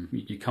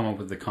 you come up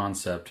with the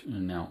concept,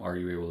 and now are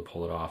you able to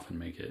pull it off and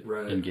make it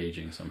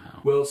engaging somehow?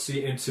 Well,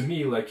 see, and to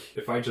me, like,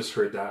 if I just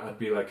heard that, I'd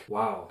be like,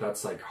 wow,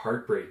 that's, like,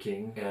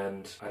 heartbreaking,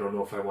 and I don't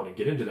know if I want to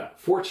get into that.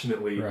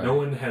 Fortunately, no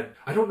one had...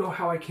 I don't know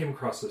how I came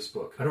across this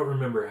book. I don't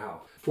remember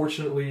how.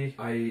 Fortunately,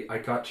 I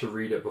got to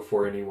read it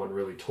before anyone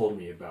really told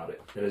me about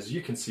it. And as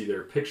you can see, there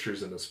are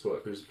pictures in this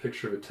book. There's a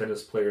picture of a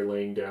tennis player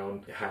laying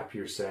down, happy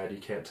or sad, you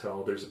can't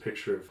tell. There's a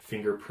picture of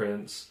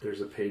fingerprints. There's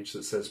a page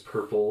that says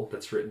purple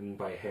that's written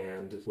by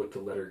hand with the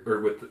letter,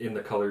 or in the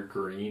color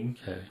green,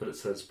 but it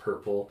says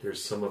purple.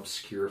 There's some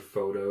obscure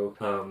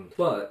photo.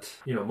 But,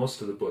 you know,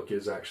 most of the book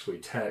is actually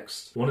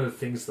text. One of the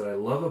things that I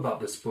love about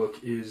this book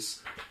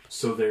is...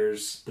 So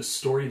there's the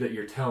story that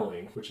you're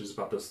telling, which is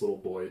about this little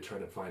boy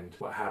trying to find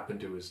what happened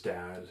to his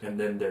dad. And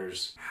then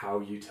there's how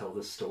you tell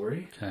the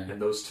story. Okay.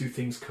 And those two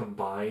things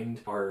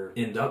combined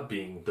end up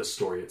being the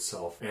story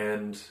itself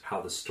and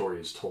how the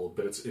story is told.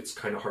 But it's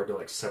kind of hard to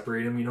like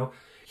separate them, you know?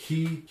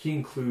 He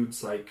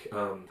includes like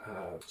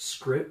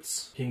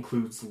scripts. He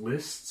includes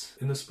lists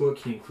in this book.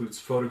 He includes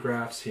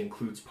photographs. He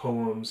includes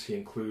poems. He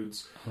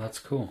includes... Oh, that's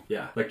cool.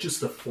 Yeah, like just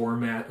the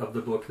format of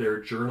the book. There are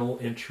journal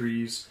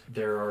entries.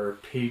 There are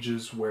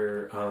pages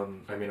where,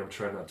 I'm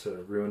trying not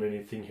to ruin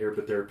anything here,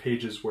 but there are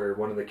pages where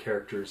one of the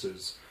characters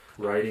is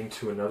writing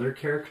to another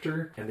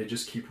character, and they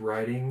just keep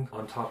writing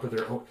on top of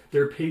their own.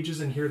 There are pages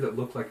in here that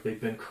look like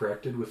they've been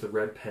corrected with a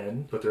red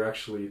pen, but they're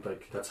actually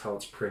like, that's how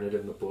it's printed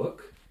in the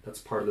book. That's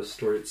part of the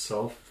story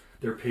itself.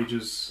 There are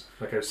pages,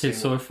 like I was saying...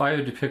 So if I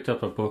had picked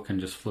up a book and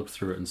just flipped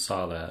through it and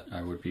saw that,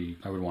 I would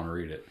want to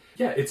read it.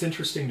 Yeah, it's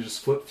interesting to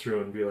just flip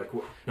through and be like,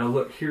 now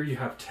look, here you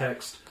have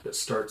text that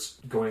starts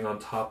going on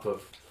top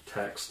of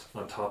text,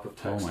 on top of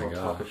text,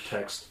 top of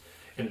text,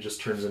 and it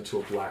just turns into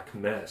a black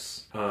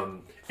mess.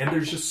 And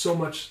there's just so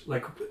much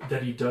like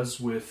that he does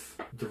with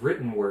the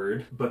written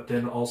word, but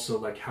then also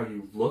like how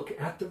you look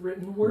at the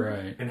written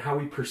word and how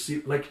we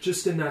perceive, like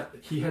just in that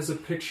he has a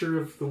picture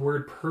of the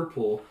word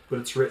purple, but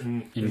it's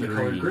written in the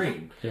color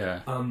green.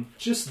 Yeah.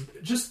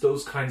 Just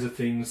those kinds of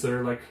things that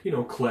are like, you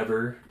know,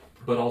 clever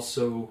but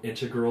also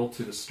integral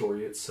to the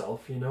story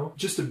itself, you know?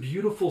 Just a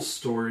beautiful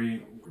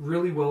story,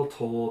 really well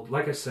told.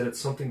 Like I said, it's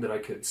something that I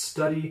could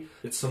study.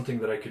 It's something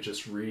that I could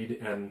just read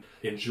and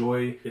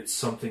enjoy. It's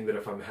something that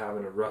if I'm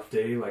having a rough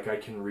day, like I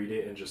can read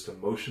it and just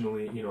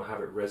emotionally, you know,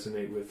 have it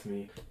resonate with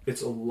me.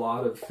 It's a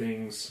lot of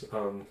things.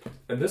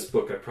 And this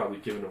book I've probably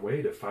given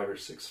away to 5 or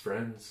 6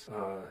 friends.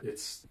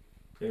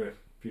 Anyway,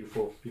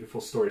 beautiful,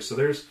 beautiful story. So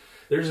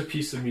there's a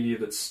piece of media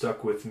that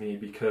stuck with me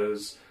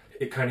because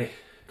it kind of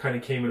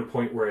came at a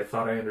point where I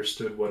thought I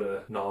understood what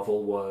a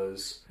novel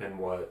was and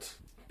what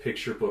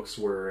picture books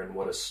were and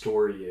what a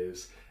story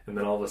is, and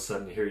then all of a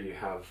sudden here you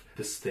have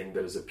this thing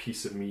that is a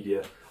piece of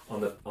media. On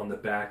the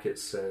back it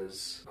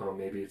says,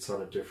 maybe it's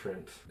on a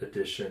different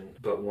edition,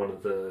 but one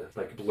of the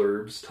like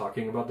blurbs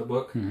talking about the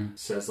book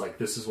says like,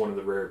 this is one of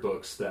the rare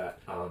books that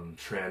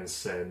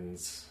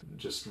transcends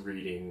just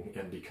reading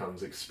and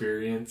becomes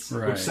experience,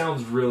 right. Which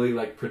sounds really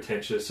like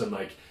pretentious and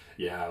like,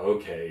 yeah,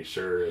 okay,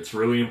 sure, it's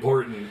really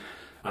important.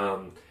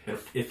 And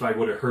if I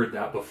would have heard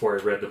that before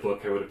I read the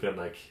book, I would have been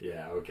like,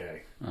 yeah,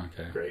 okay,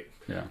 great.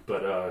 Yeah.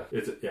 But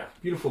it's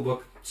beautiful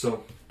book.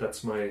 So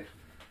that's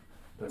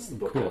the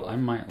book. Cool. I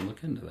might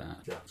look into that.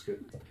 Yeah, it's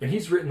good. And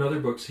he's written other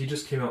books. He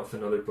just came out with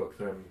another book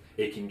that I'm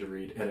aching to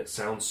read, and it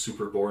sounds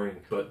super boring,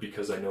 but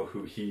because I know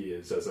who he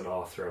is as an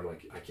author, I'm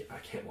like, I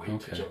can't wait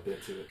to jump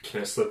into it.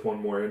 Can I slip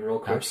one more in real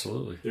quick?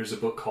 Absolutely. There's a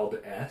book called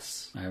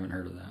S. I haven't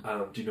heard of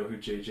that. Do you know who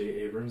J.J.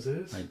 Abrams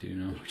is? I do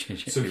know who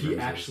J.J. So Abrams he is.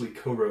 actually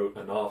co-wrote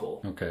a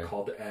novel Okay.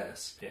 called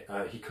S.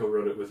 He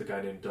co-wrote it with a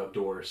guy named Doug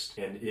Dorst,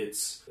 and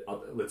it's,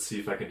 let's see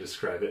if I can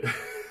describe it.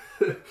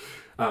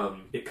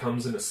 It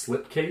comes in a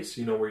slipcase,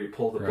 you know, where you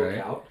pull the book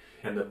out.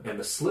 And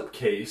the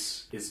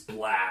slipcase is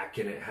black,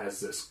 and it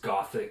has this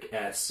gothic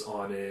S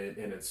on it,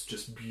 and it's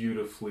just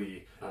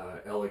beautifully,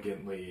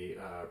 elegantly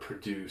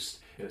produced.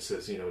 And it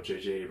says, you know,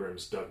 J.J.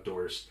 Abrams, Doug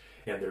Dorst.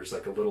 And there's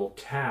like a little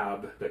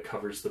tab that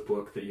covers the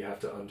book that you have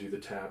to undo the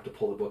tab to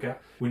pull the book out.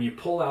 When you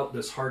pull out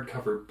this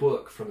hardcover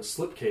book from the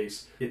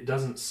slipcase, it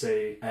doesn't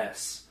say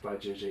S by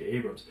J.J.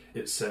 Abrams.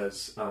 It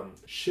says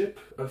Ship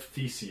of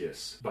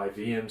Theseus by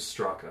V.M.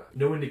 Straka.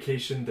 No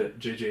indication that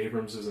J.J.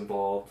 Abrams is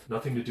involved.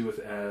 Nothing to do with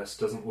S.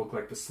 Doesn't look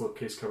like the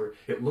slipcase cover.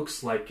 It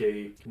looks like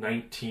a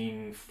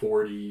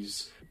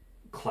 1940s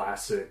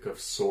classic of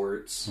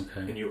sorts.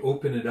 Okay. And you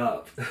open it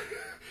up.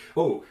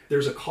 Oh,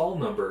 there's a call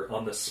number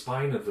on the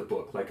spine of the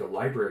book, like a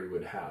library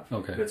would have.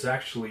 Okay. And it's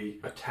actually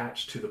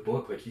attached to the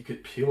book. Like, you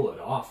could peel it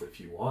off if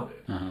you wanted.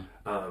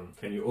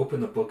 And you open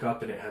the book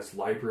up, and it has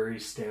library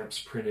stamps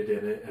printed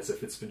in it as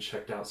if it's been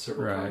checked out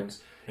several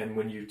times. And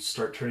when you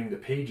start turning the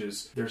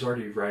pages, there's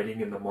already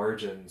writing in the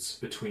margins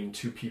between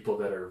two people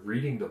that are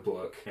reading the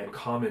book and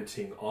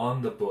commenting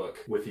on the book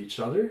with each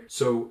other.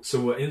 So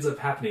what ends up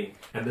happening,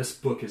 and this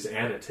book is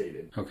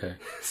annotated. Okay.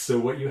 So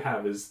what you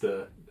have is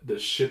the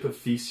Ship of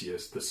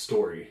Theseus, the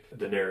story,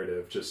 the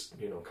narrative, just,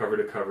 you know, cover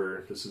to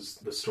cover, this is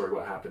the story,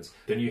 what happens.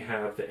 Then you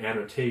have the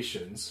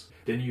annotations.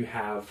 Then you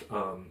have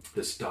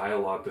this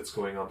dialogue that's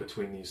going on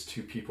between these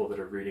two people that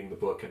are reading the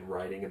book and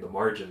writing in the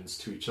margins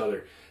to each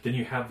other. Then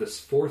you have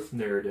this fourth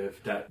narrative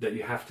that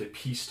you have to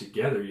piece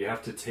together. You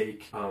have to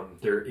take,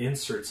 there are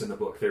inserts in the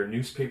book. There are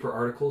newspaper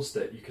articles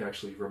that you can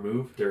actually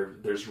remove.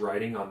 There's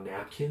writing on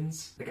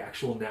napkins, like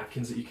actual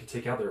napkins that you can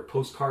take out. There are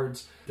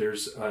postcards.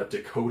 There's a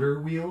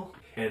decoder wheel.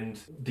 And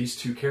these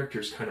two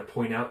characters kind of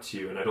point out to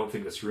you, and I don't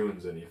think this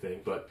ruins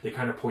anything, but they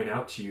kind of point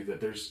out to you that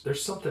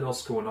there's something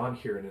else going on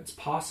here, and it's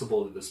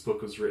possible that this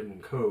book was written in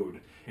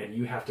code, and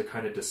you have to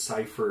kind of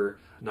decipher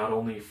not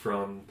only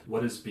from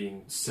what is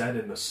being said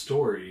in the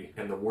story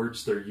and the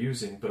words they're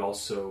using, but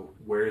also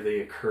where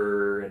they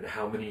occur and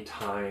how many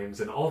times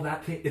and all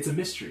that thing. It's a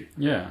mystery.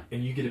 Yeah.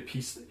 And you get a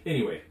piece.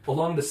 Anyway,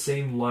 along the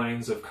same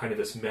lines of kind of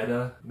this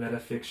meta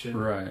fiction,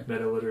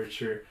 meta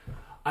literature.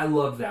 I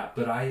love that,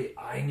 but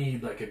I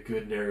need like a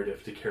good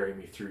narrative to carry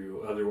me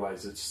through.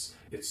 Otherwise, it's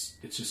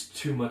just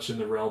too much in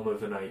the realm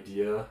of an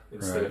idea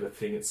instead of a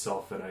thing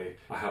itself, and I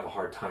have a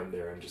hard time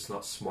there. I'm just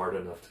not smart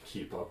enough to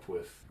keep up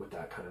with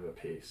that kind of a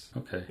pace.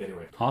 Okay.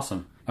 Anyway.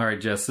 Awesome. All right,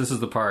 Jess, this is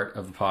the part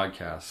of the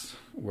podcast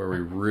where we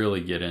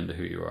really get into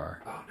who you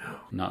are. Oh no.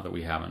 Not that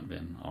we haven't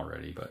been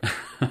already, but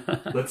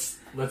let's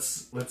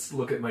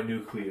look at my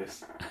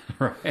nucleus.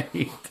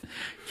 Right.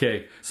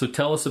 Okay. So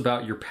tell us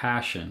about your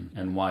passion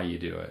and why you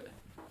do it.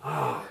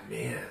 Oh,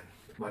 man.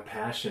 My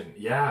passion.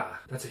 Yeah,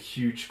 that's a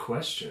huge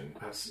question.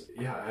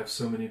 I have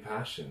so many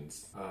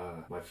passions.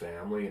 My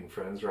family and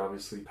friends are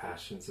obviously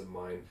passions of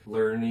mine.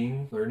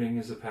 Learning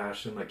is a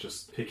passion, like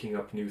just picking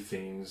up new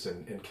things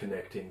and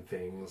connecting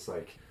things.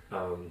 Like,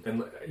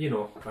 and you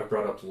know, I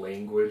brought up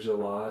language a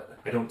lot.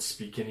 I don't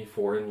speak any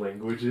foreign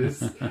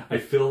languages. I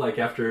feel like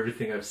after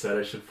everything I've said,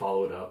 I should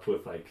follow it up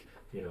with like,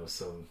 you know,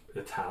 some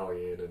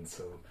Italian and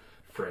some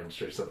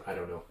French or something. I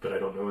don't know, but I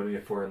don't know any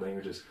foreign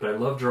languages. But I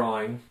love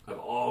drawing. I've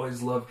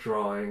always loved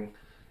drawing,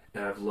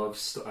 and I've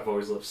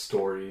always loved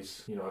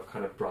stories. You know, I've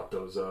kind of brought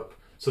those up.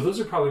 So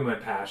those are probably my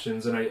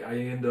passions, and I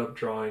end up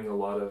drawing a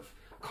lot of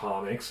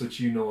comics, which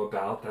you know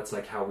about. That's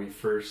like how we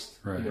first,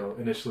 Right.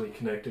 initially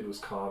connected, was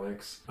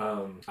comics.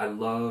 I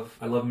love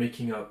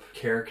making up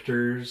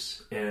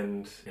characters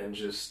and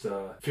just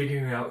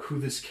figuring out who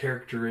this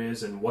character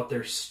is and what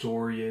their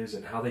story is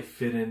and how they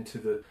fit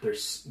into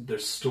their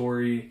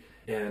story.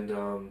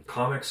 And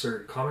comics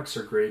are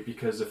great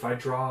because if I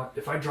draw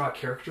a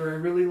character I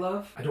really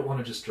love, I don't want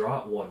to just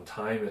draw it one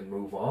time and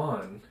move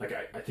on. Like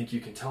I think you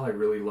can tell I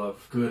really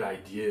love good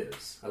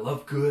ideas. I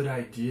love good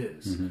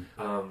ideas.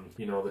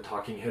 The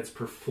Talking Heads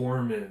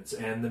performance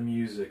and the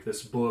music.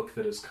 This book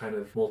that is kind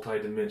of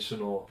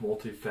multidimensional,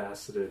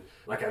 multifaceted.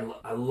 Like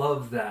I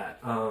love that.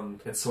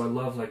 And so I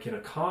love, like, in a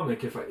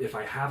comic, if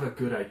I have a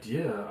good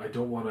idea, I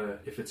don't want to.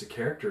 If it's a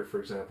character, for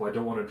example, I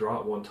don't want to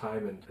draw it one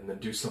time and then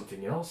do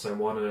something else. I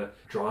want to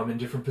draw them in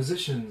different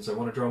positions. I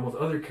want to draw them with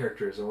other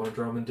characters. I want to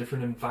draw them in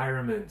different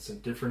environments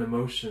and different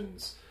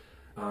emotions.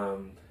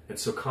 And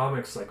so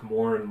comics, like,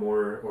 more and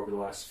more over the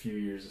last few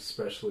years,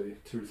 especially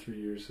 2 or 3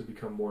 years, have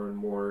become more and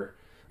more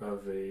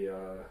of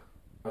a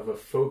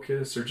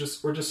focus, or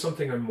just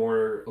something I'm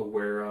more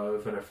aware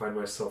of, and I find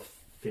myself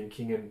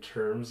thinking in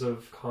terms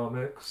of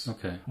comics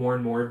more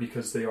and more,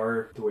 because they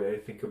are, the way I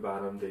think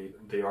about them,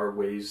 they are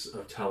ways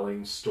of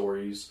telling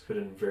stories, but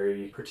in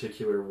very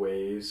particular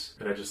ways.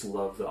 And I just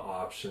love the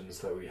options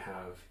that we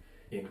have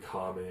in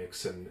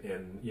comics, and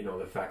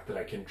the fact that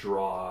I can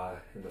draw,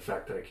 and the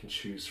fact that I can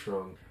choose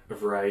from a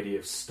variety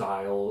of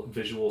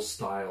visual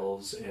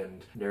styles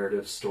and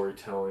narrative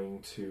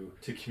storytelling to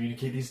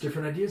communicate these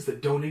different ideas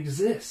that don't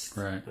exist.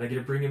 Right. And I get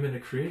to bring them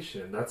into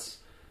creation. That's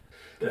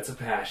a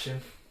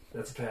passion.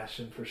 That's a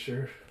passion for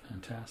sure.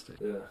 Fantastic.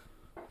 Yeah.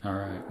 All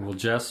right. Well,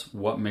 Jess,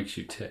 what makes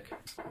you tick?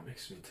 What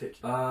makes me tick?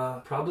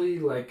 Probably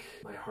like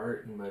my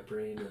heart and my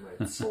brain and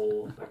my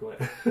soul. What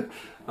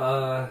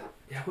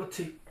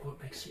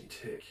makes me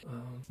tick?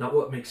 Not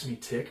what makes me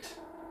ticked.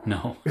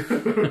 No.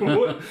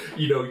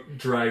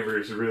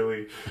 Drivers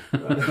really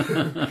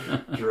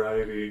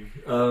driving.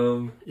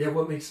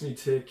 What makes me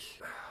tick?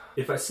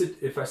 If I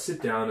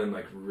sit down and,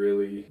 like,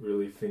 really,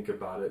 really think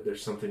about it,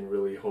 there's something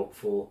really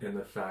hopeful in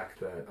the fact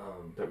that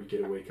we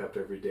get to wake up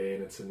every day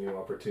and it's a new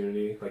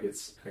opportunity. Like,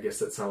 I guess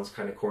that sounds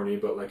kind of corny,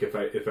 but, like, if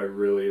I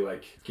really,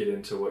 like, get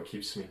into what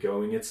keeps me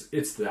going, it's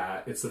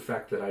the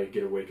fact that I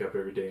get to wake up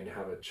every day and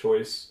have a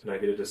choice, and I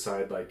get to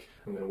decide, like,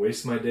 I'm going to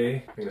waste my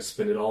day, I'm going to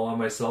spend it all on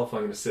myself,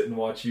 I'm going to sit and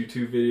watch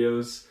YouTube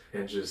videos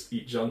and just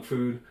eat junk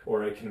food,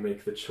 or I can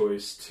make the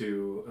choice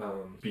to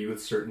be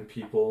with certain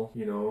people,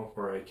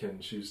 or I can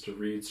choose to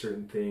read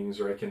certain things,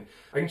 or I can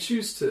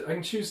choose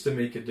to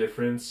make a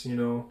difference,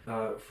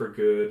 for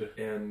good,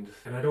 and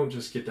I don't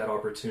just get that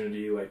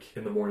opportunity, like,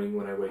 in the morning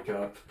when I wake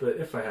up. But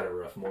if I had a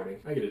rough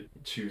morning, I get to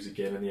choose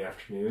again in the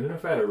afternoon, and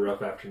if I had a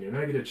rough afternoon,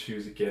 I get to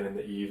choose again in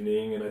the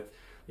evening. And I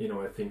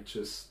think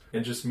just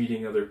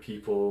meeting other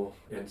people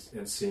and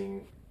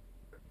seeing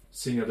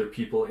other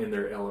people in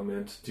their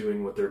element,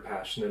 doing what they're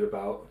passionate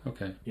about.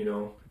 Okay.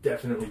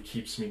 Definitely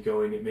keeps me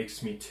going. It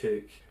makes me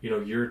tick.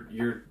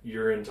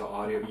 You're into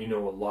audio. You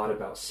know a lot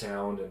about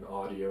sound and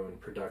audio and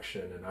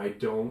production, and I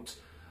don't.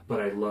 But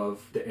I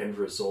love the end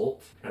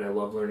result, and I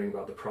love learning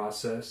about the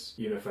process,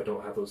 even if I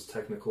don't have those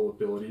technical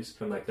abilities.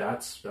 And, like,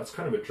 that's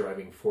kind of a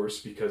driving force,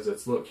 because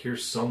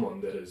here's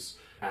someone that is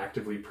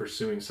actively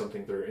pursuing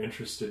something they're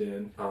interested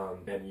in,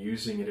 and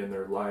using it in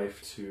their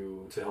life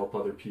to help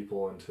other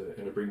people and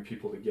to bring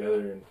people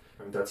together. And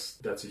I mean,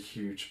 that's a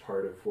huge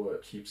part of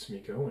what keeps me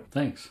going.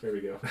 Thanks. There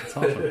we go. That's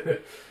awesome.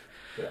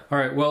 Yeah. All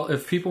right. Well,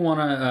 if people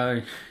want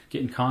to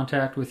get in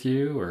contact with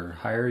you or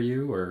hire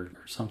you or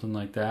something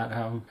like that,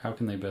 how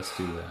can they best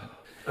do that?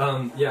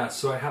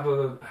 So I have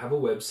a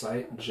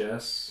website,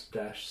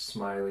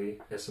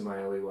 Jess-Smiley,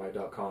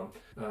 smiley.com,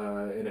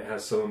 and it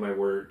has some of my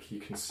work. You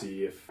can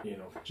see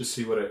just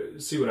see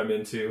what I'm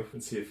into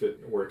and see if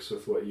it works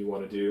with what you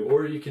want to do.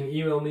 Or you can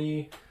email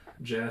me,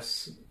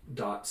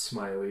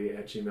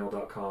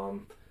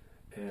 jess.smiley@gmail.com,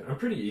 and I'm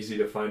pretty easy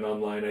to find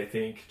online, I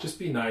think. Just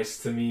be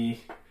nice to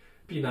me.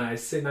 Be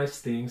nice. Say nice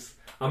things.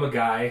 I'm a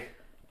guy.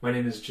 My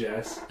name is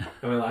Jess,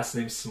 and my last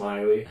name's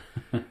Smiley,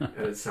 and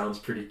it sounds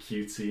pretty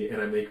cutesy, and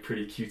I make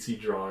pretty cutesy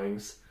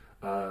drawings.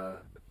 So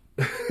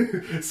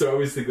I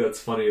always think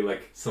that's funny.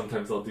 Like,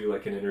 sometimes I'll do,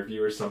 like, an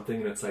interview or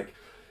something, and it's like,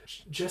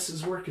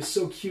 Jess's work is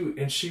so cute,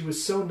 and she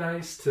was so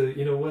nice to,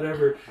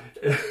 whatever.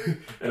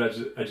 And I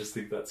just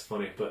think that's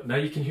funny. But now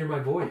you can hear my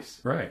voice.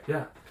 Right.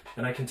 Yeah.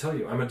 And I can tell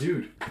you, I'm a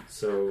dude.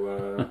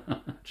 So,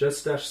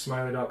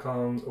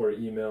 jess-smiley.com or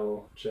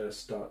email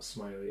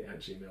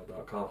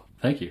jess.smiley@gmail.com.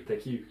 Thank you.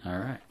 Thank you. All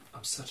right.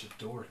 I'm such a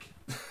dork.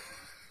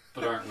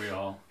 But aren't we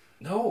all?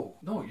 No,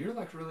 you're,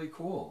 like, really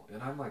cool,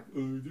 and I'm like,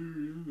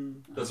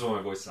 that's what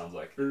my voice sounds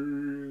like.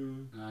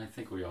 I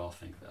think we all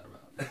think that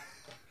about it.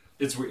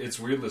 It's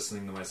weird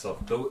listening to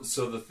myself.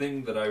 So the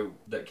thing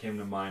that came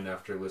to mind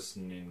after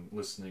listening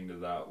to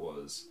that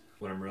was,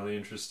 what I'm really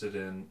interested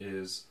in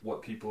is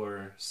what people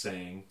are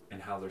saying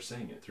and how they're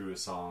saying it, through a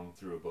song,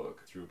 through a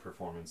book, through a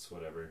performance,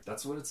 whatever.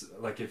 That's what it's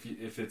like. If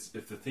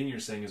the thing you're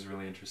saying is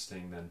really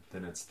interesting, then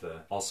it's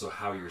also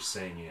how you're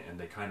saying it, and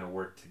they kind of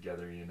work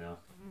together,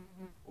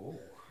 Oh,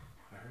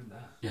 I heard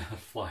that. Yeah, the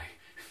fly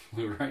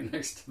flew right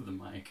next to the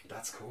mic.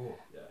 That's cool.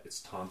 Yeah,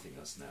 it's taunting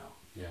us now.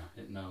 Yeah,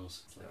 it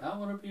knows. It's like, I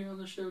want to be on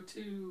the show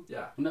too.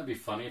 Yeah. Wouldn't that be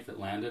funny if it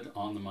landed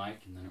on the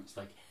mic and then it was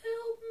like,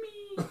 help me!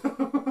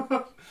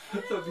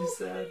 That'd be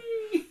sad.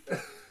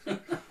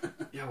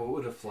 Yeah, what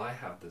would a fly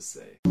have to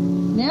say?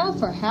 Now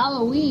for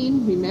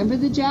Halloween, remember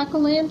the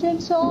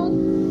jack-o'-lantern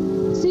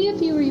song? See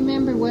if you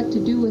remember what to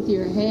do with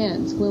your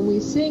hands when we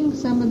sing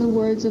some of the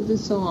words of the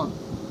song.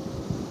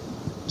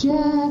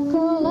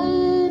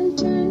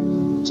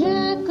 Jack-o'-lantern,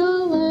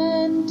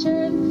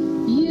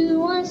 jack-o'-lantern,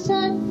 you are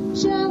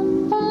such a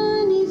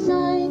funny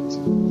sight.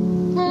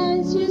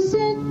 As you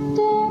sit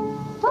there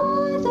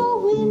by the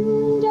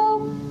window,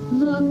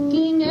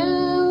 looking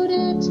out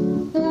at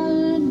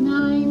the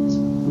night.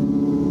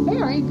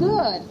 Very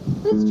good.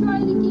 Let's try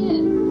it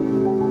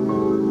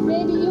again.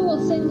 Maybe you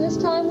will sing this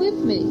time with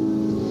me.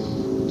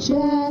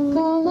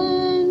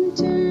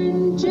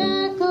 Jack-o'-lantern,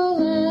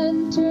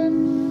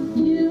 jack-o'-lantern,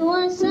 you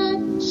are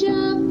such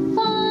a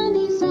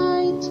funny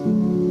sight.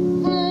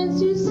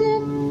 As you sit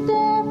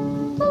there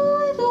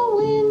by the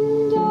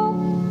window,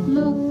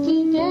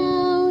 looking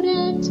out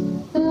at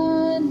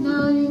the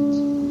night.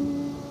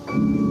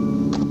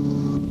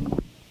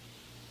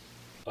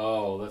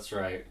 Oh, that's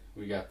right.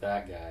 We got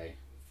that guy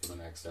for the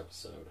next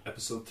episode.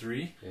 Episode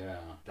 3? Yeah.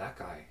 That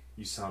guy.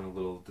 You sound a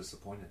little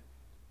disappointed.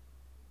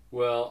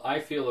 Well,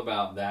 I feel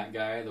about that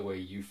guy the way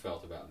you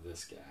felt about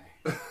this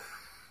guy.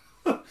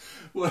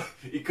 Well,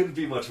 it couldn't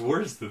be much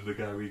worse than the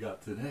guy we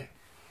got today.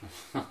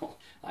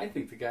 I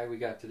think the guy we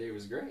got today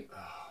was great.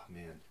 Oh,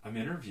 man. I'm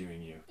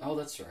interviewing you Oh,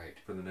 that's right.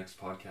 for the next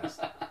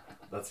podcast.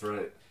 That's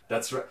right.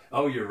 That's right.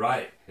 Oh, you're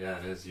right. Yeah,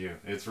 it is you.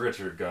 It's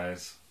Richard,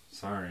 guys.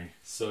 Sorry.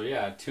 So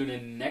yeah, tune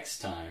in next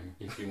time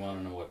if you want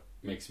to know what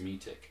makes me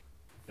tick.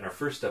 In our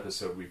first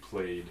episode, we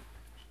played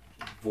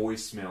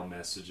voicemail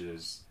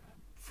messages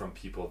from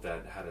people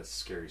that had a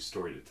scary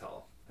story to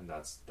tell. And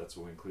that's what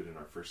we included in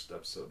our first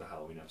episode, the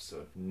Halloween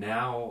episode.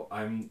 Now,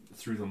 I'm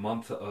through the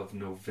month of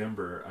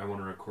November, I want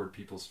to record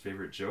people's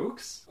favorite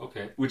jokes.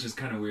 Okay. Which is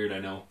kind of weird, I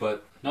know.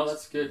 But No,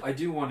 that's good. I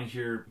do want to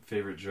hear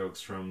favorite jokes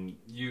from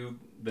you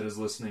that is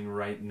listening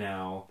right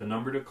now. The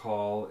number to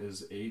call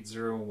is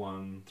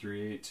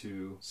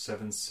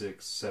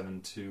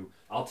 801-382-7672.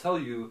 I'll tell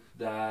you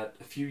that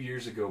a few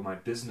years ago, my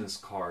business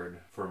card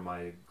for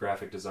my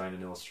graphic design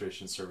and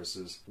illustration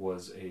services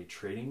was a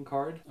trading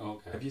card.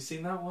 Okay. Have you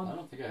seen that one? I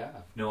don't think I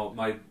have. No,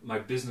 my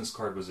business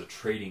card was a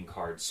trading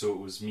card, so it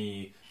was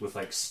me with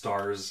like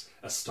stars,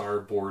 a star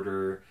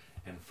border,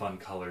 and fun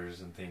colors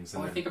and things.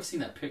 And I then, think I've seen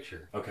that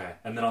picture. okay,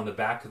 and then on the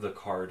back of the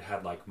card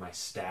had like my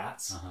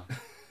stats,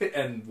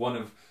 and one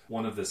of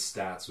the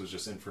stats was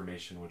just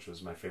information, which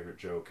was my favorite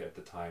joke at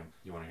the time.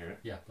 You want to hear it?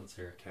 Yeah, let's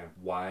hear it. Okay.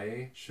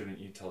 Why shouldn't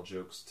you tell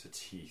jokes to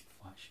teeth?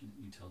 Why shouldn't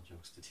you tell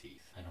jokes to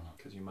teeth? I don't know.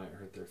 Because you might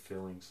hurt their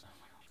feelings.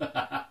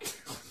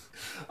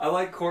 I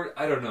like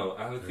I don't know.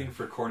 I have a thing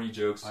for corny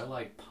jokes. I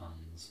like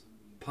puns.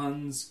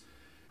 Puns.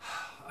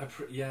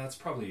 Yeah, it's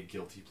probably a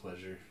guilty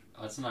pleasure.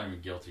 That's not even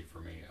guilty for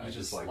me. I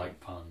just like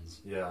puns.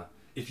 Yeah.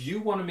 If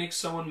you want to make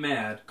someone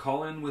mad,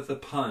 call in with a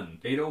pun.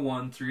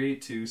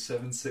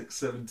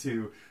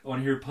 801-382-7672. I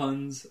want to hear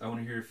puns. I want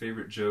to hear your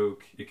favorite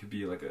joke. It could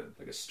be like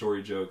a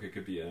story joke. It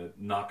could be a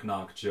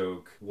knock-knock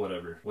joke.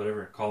 Whatever.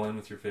 Call in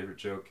with your favorite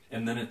joke.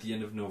 And then at the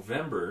end of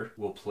November,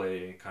 we'll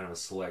play kind of a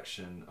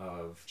selection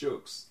of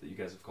jokes that you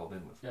guys have called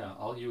in with. Yeah,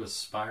 all you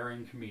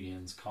aspiring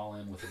comedians, call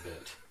in with a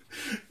bit.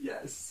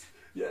 Yes.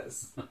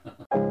 Yes.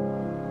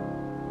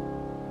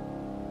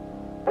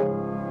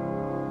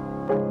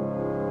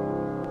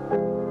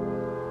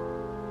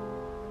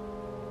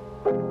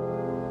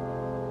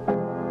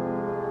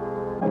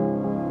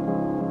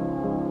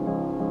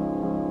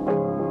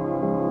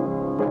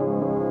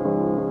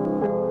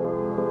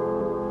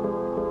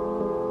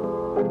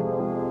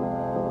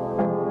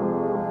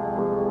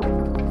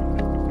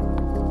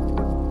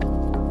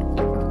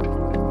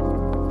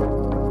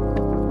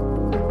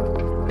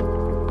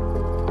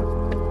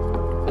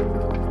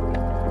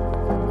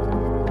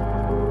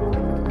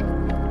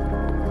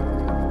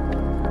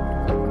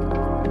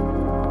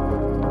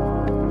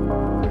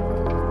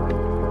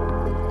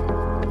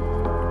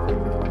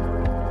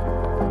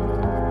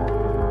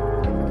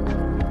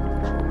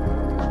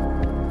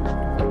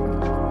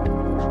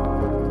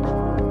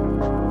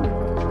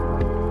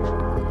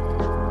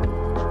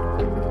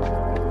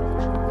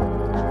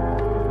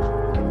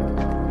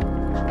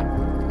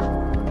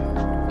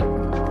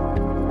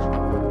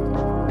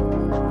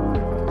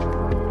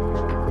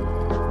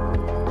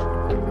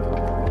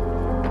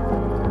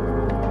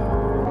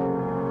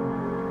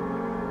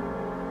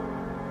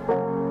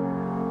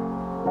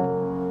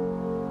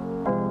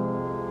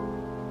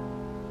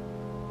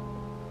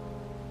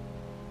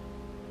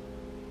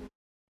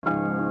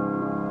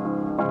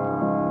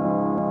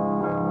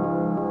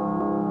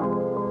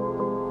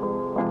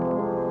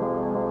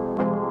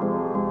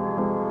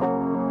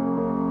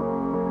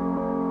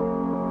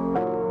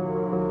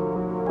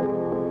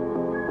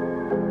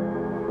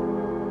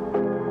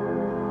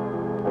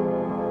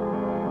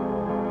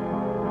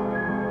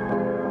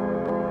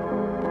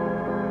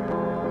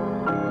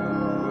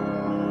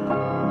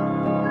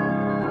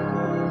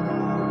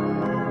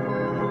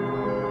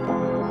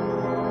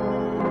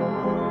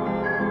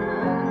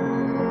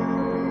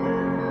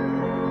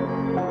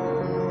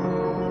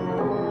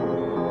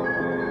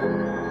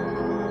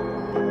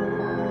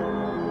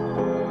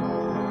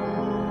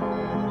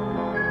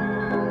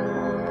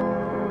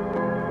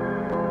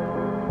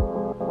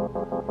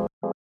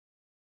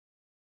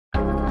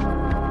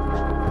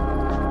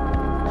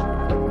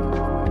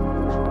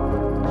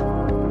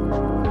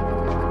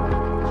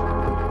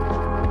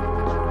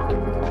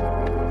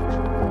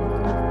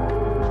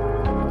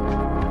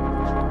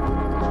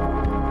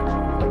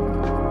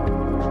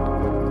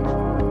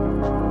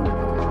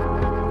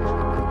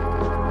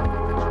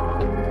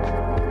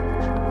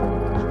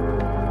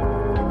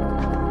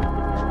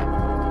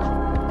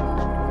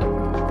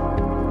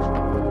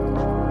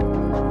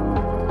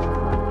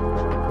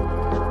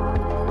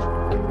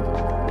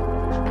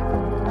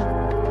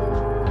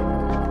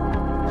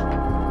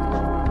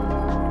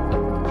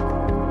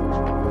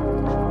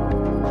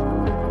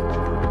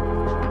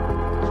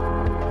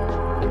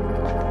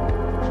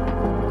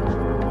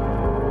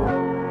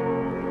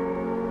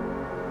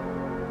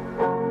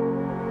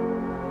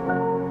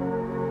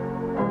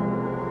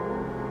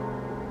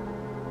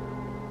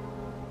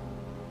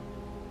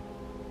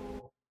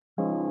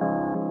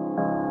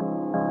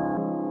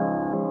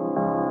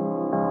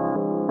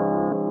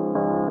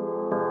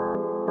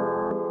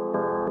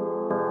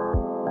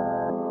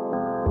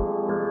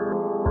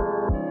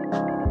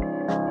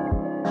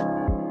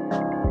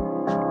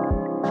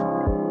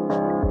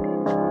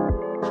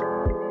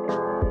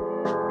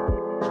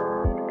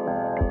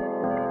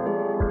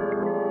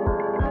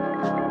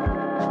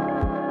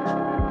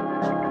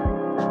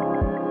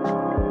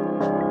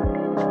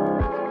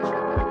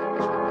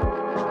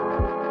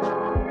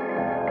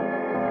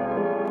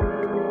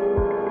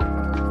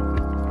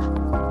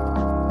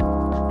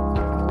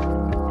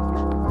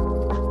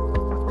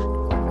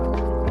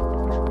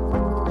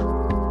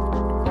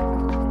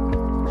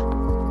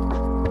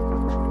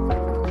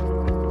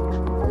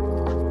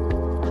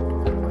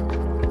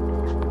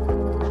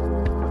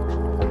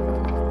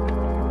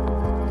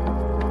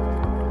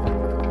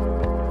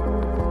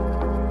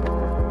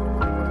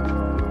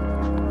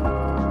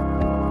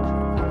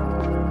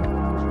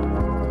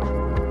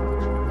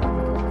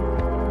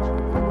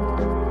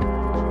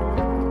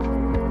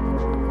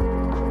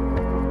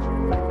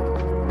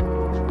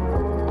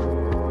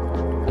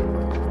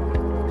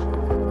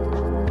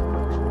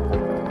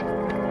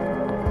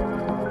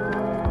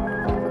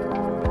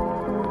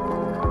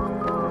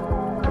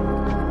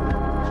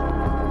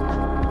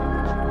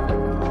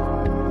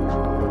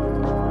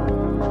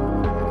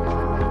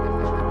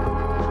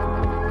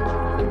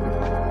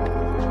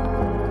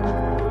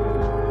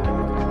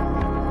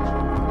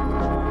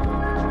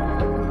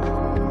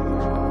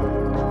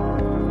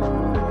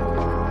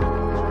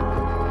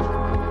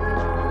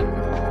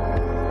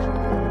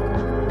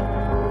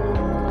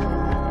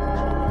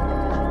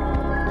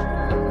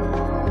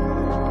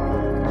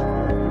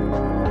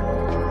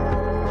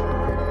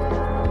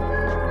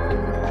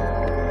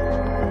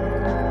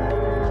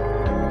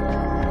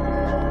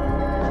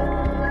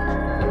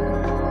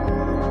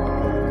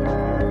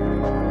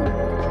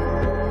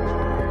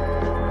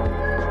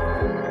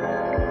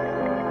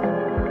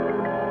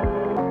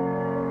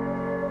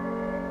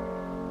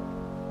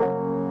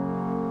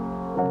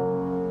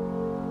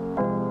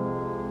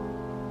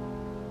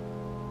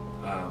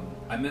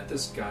 met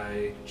this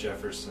guy,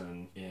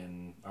 Jefferson,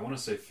 in, I want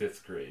to say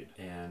 5th grade,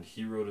 and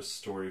he wrote a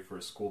story for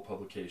a school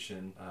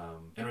publication,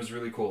 and it was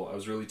really cool. I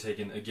was really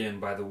taken, again,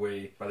 by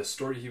the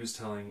story he was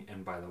telling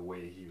and by the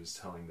way he was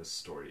telling this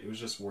story. It was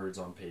just words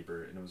on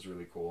paper, and it was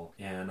really cool.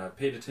 And I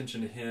paid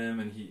attention to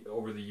him, and he,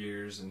 over the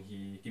years, and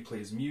he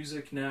plays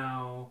music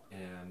now,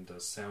 and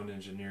does sound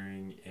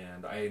engineering,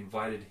 and I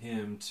invited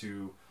him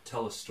to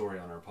tell a story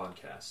on our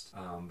podcast.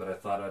 But I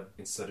thought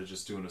instead of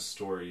just doing a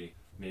story,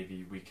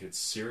 maybe we could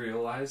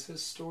serialize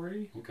his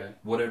story. Okay.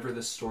 Whatever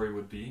this story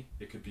would be.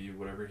 It could be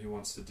whatever he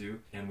wants to do.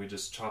 And we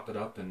just chop it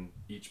up, and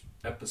each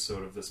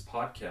episode of this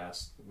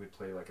podcast, we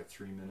play like a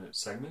 3-minute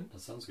segment.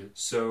 That sounds good.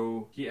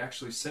 So he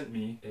actually sent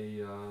me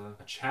a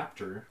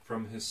chapter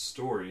from his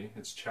story.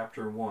 It's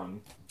chapter 1.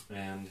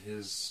 And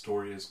his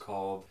story is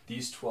called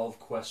These 12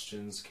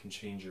 Questions Can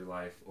Change Your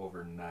Life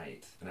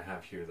Overnight. And I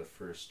have here the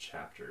first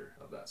chapter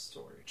of that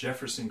story.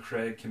 Jefferson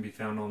Craig can be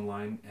found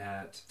online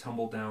at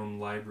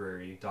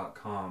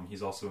tumbledownlibrary.com.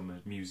 He's also a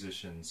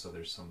musician, so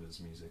there's some of his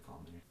music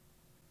on there.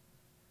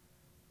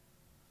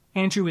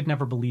 Andrew had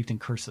never believed in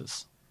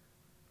curses.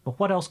 But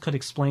what else could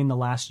explain the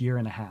last year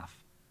and a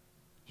half?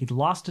 He'd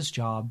lost his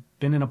job,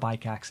 been in a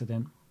bike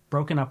accident,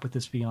 broken up with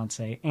his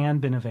fiancée,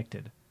 and been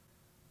evicted.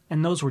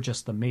 And those were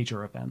just the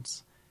major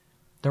events.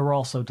 There were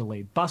also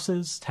delayed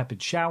buses,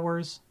 tepid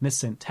showers,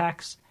 missent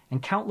texts,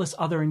 and countless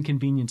other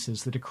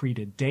inconveniences that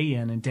accreted day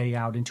in and day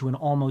out into an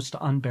almost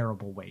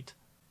unbearable weight.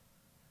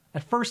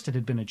 At first it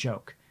had been a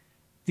joke,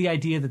 the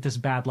idea that this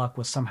bad luck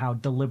was somehow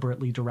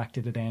deliberately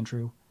directed at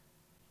Andrew.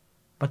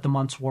 But the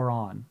months wore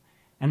on,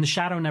 and the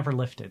shadow never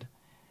lifted.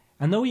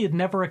 And though he had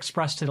never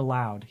expressed it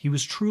aloud, he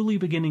was truly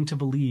beginning to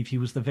believe he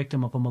was the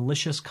victim of a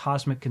malicious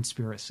cosmic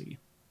conspiracy.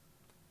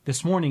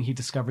 This morning he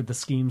discovered the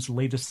scheme's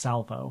latest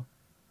salvo.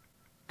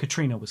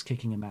 Katrina was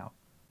kicking him out.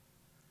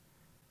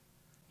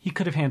 He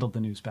could have handled the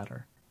news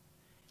better.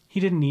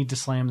 He didn't need to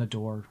slam the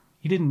door.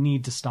 He didn't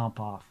need to stomp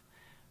off.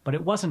 But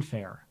it wasn't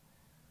fair.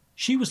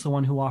 She was the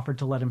one who offered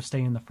to let him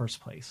stay in the first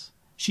place.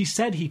 She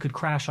said he could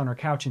crash on her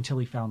couch until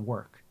he found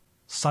work.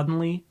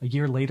 Suddenly, a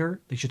year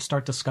later, they should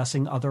start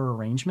discussing other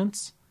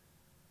arrangements?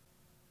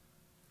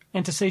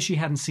 And to say she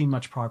hadn't seen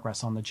much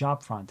progress on the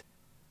job front.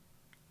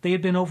 They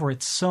had been over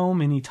it so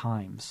many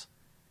times.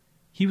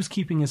 He was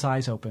keeping his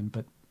eyes open,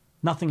 but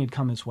nothing had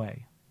come his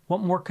way.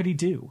 What more could he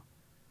do?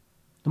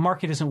 The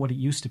market isn't what it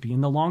used to be,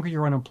 and the longer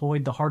you're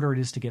unemployed, the harder it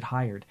is to get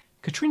hired.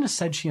 Katrina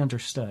said she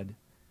understood,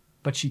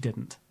 but she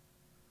didn't.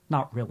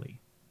 Not really.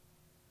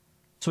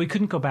 So he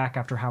couldn't go back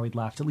after how he'd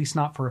left, at least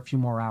not for a few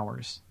more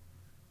hours.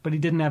 But he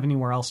didn't have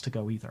anywhere else to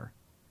go either.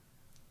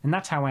 And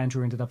that's how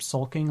Andrew ended up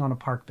sulking on a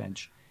park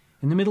bench,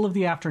 in the middle of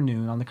the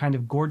afternoon on the kind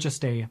of gorgeous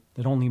day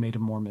that only made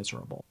him more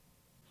miserable.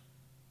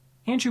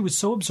 Andrew was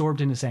so absorbed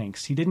in his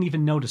angst, he didn't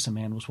even notice a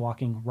man was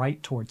walking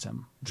right towards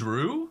him.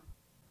 Drew?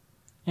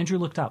 Andrew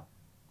looked up.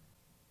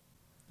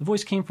 The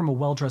voice came from a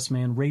well-dressed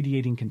man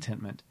radiating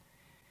contentment.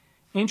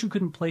 Andrew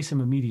couldn't place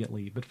him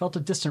immediately, but felt a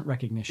distant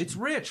recognition. It's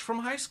Rich from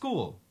high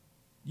school.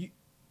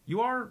 You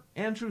are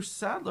Andrew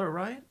Sadler,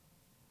 right?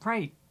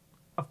 Right.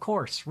 Of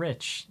course,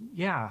 Rich.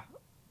 Yeah.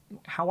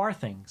 How are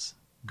things?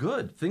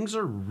 Good. Things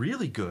are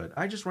really good.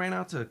 I just ran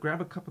out to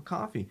grab a cup of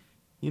coffee.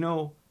 You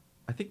know,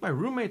 I think my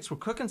roommates were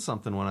cooking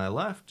something when I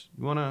left.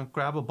 You want to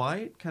grab a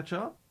bite, catch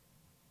up?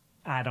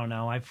 I don't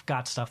know. I've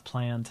got stuff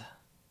planned.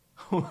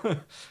 What,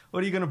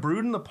 are you going to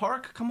brood in the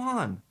park? Come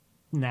on.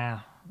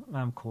 Nah,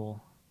 I'm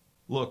cool.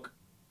 Look,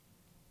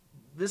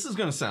 this is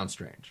going to sound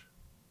strange,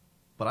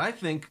 but I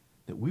think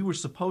that we were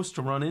supposed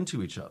to run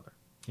into each other.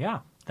 Yeah,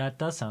 that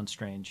does sound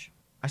strange.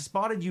 I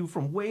spotted you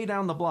from way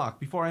down the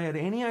block before I had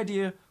any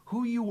idea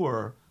who you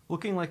were,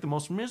 looking like the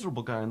most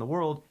miserable guy in the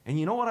world, and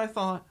you know what I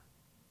thought?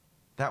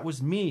 That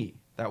was me.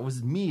 That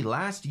was me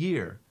last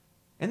year.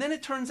 And then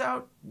it turns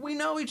out we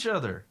know each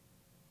other.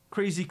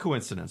 Crazy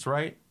coincidence,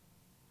 right?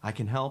 I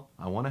can help.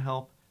 I want to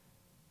help.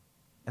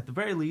 At the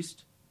very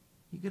least,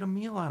 you get a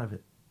meal out of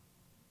it.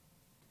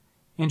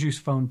 Andrew's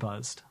phone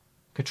buzzed.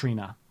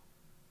 Katrina.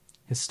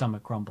 His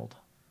stomach grumbled.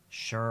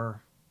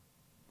 Sure.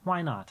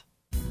 Why not?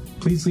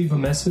 Please leave a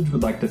message.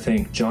 Would like to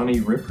thank Johnny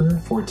Ripper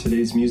for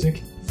today's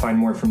music. Find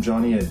more from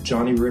Johnny at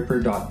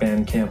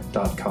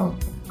johnnyripper.bandcamp.com.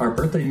 Our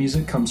birthday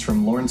music comes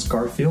from Lawrence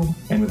Garfield,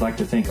 and we'd like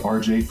to thank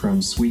RJ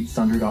from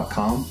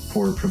sweetthunder.com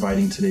for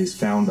providing today's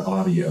found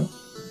audio.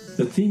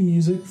 The theme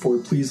music for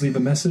Please Leave a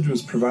Message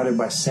was provided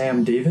by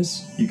Sam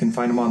Davis. You can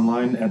find him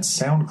online at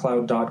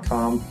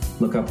soundcloud.com.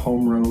 Look up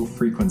Home Row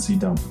Frequency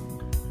Dump.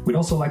 We'd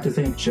also like to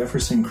thank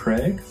Jefferson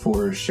Craig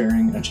for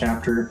sharing a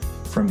chapter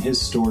from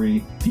his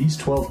story, These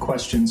 12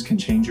 Questions Can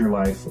Change Your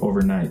Life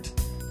Overnight.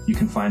 You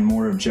can find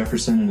more of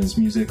Jefferson and his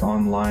music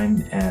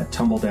online at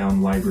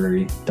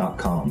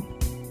tumbledownlibrary.com.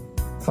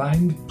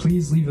 Find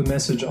Please Leave a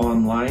Message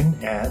online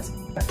at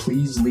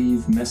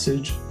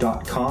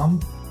pleaseleavemessage.com.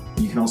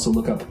 You can also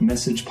look up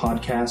Message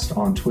Podcast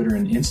on Twitter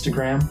and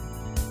Instagram.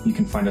 You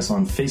can find us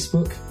on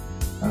Facebook.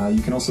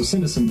 You can also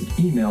send us an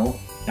email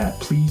at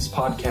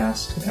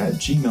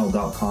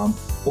pleasepodcast@gmail.com,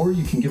 or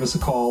you can give us a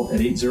call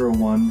at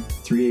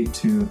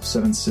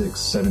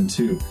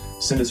 801-382-7672.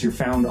 Send us your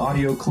found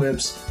audio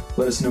clips.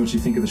 Let us know what you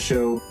think of the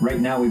show. Right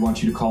now, we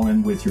want you to call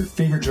in with your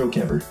favorite joke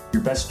ever,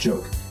 your best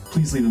joke.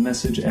 Please leave a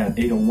message at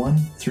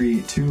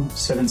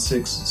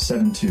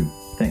 801-382-7672.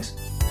 Thanks.